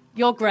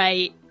you're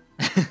great.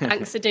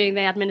 Thanks for doing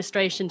the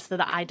administration so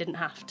that I didn't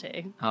have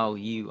to. Oh,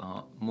 you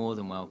are more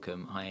than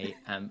welcome. I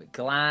am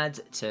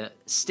glad to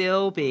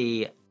still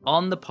be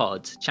on the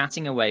pod,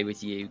 chatting away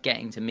with you,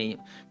 getting to meet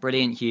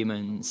brilliant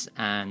humans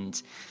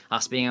and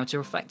us being able to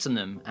reflect on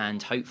them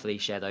and hopefully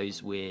share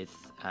those with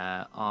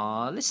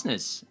our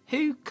listeners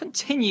who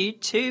continue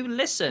to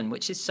listen,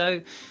 which is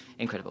so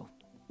incredible.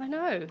 I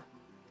know.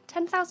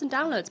 10,000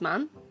 downloads,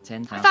 man.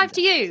 10,000. High five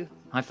to you.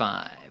 High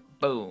five.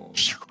 Boom.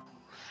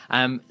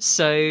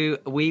 So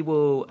we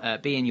will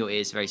be in your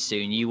ears very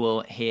soon. You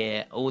will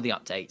hear all the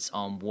updates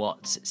on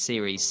what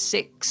Series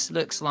 6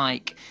 looks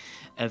like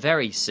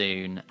very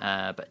soon.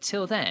 But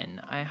till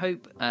then, I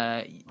hope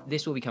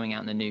this will be coming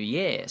out in the new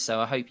year. So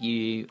I hope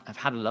you have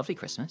had a lovely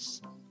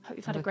Christmas. Hope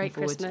you've had a great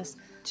Christmas.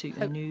 To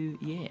a new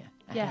year.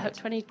 Yeah, hope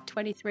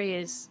 2023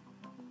 is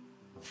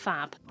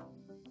fab.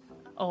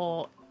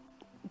 Or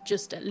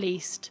just at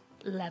least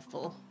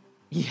level.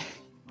 Yeah.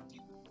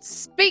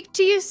 Speak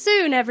to you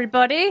soon,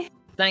 everybody.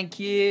 Thank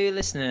you,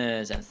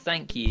 listeners, and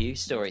thank you,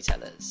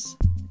 storytellers.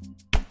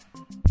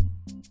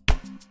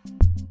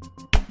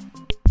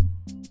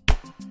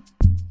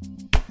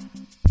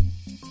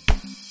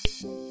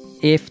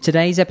 If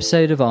today's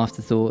episode of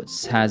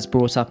Afterthoughts has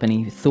brought up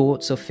any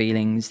thoughts or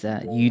feelings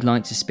that you'd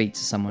like to speak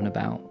to someone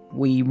about,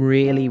 we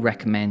really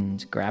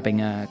recommend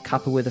grabbing a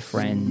cuppa with a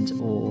friend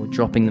or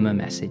dropping them a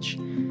message.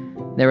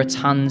 There are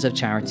tons of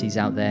charities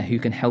out there who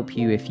can help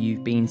you if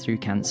you've been through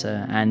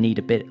cancer and need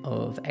a bit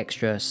of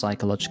extra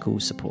psychological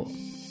support.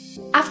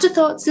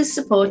 Afterthoughts is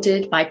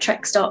supported by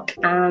Trekstock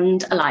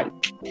and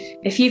Alike.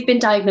 If you've been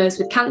diagnosed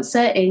with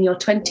cancer in your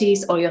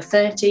 20s or your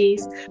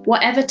 30s,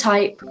 whatever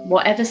type,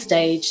 whatever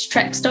stage,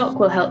 Trekstock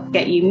will help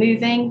get you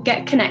moving,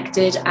 get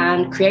connected,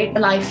 and create the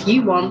life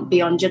you want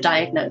beyond your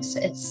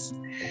diagnosis.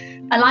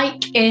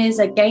 Alike is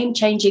a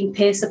game-changing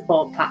peer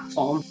support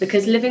platform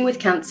because living with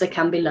cancer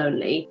can be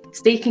lonely.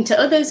 Speaking to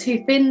others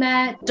who've been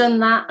there, done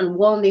that, and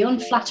worn the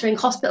unflattering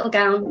hospital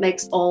gown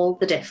makes all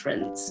the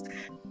difference.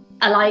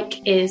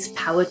 Alike is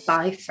powered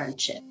by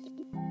friendship.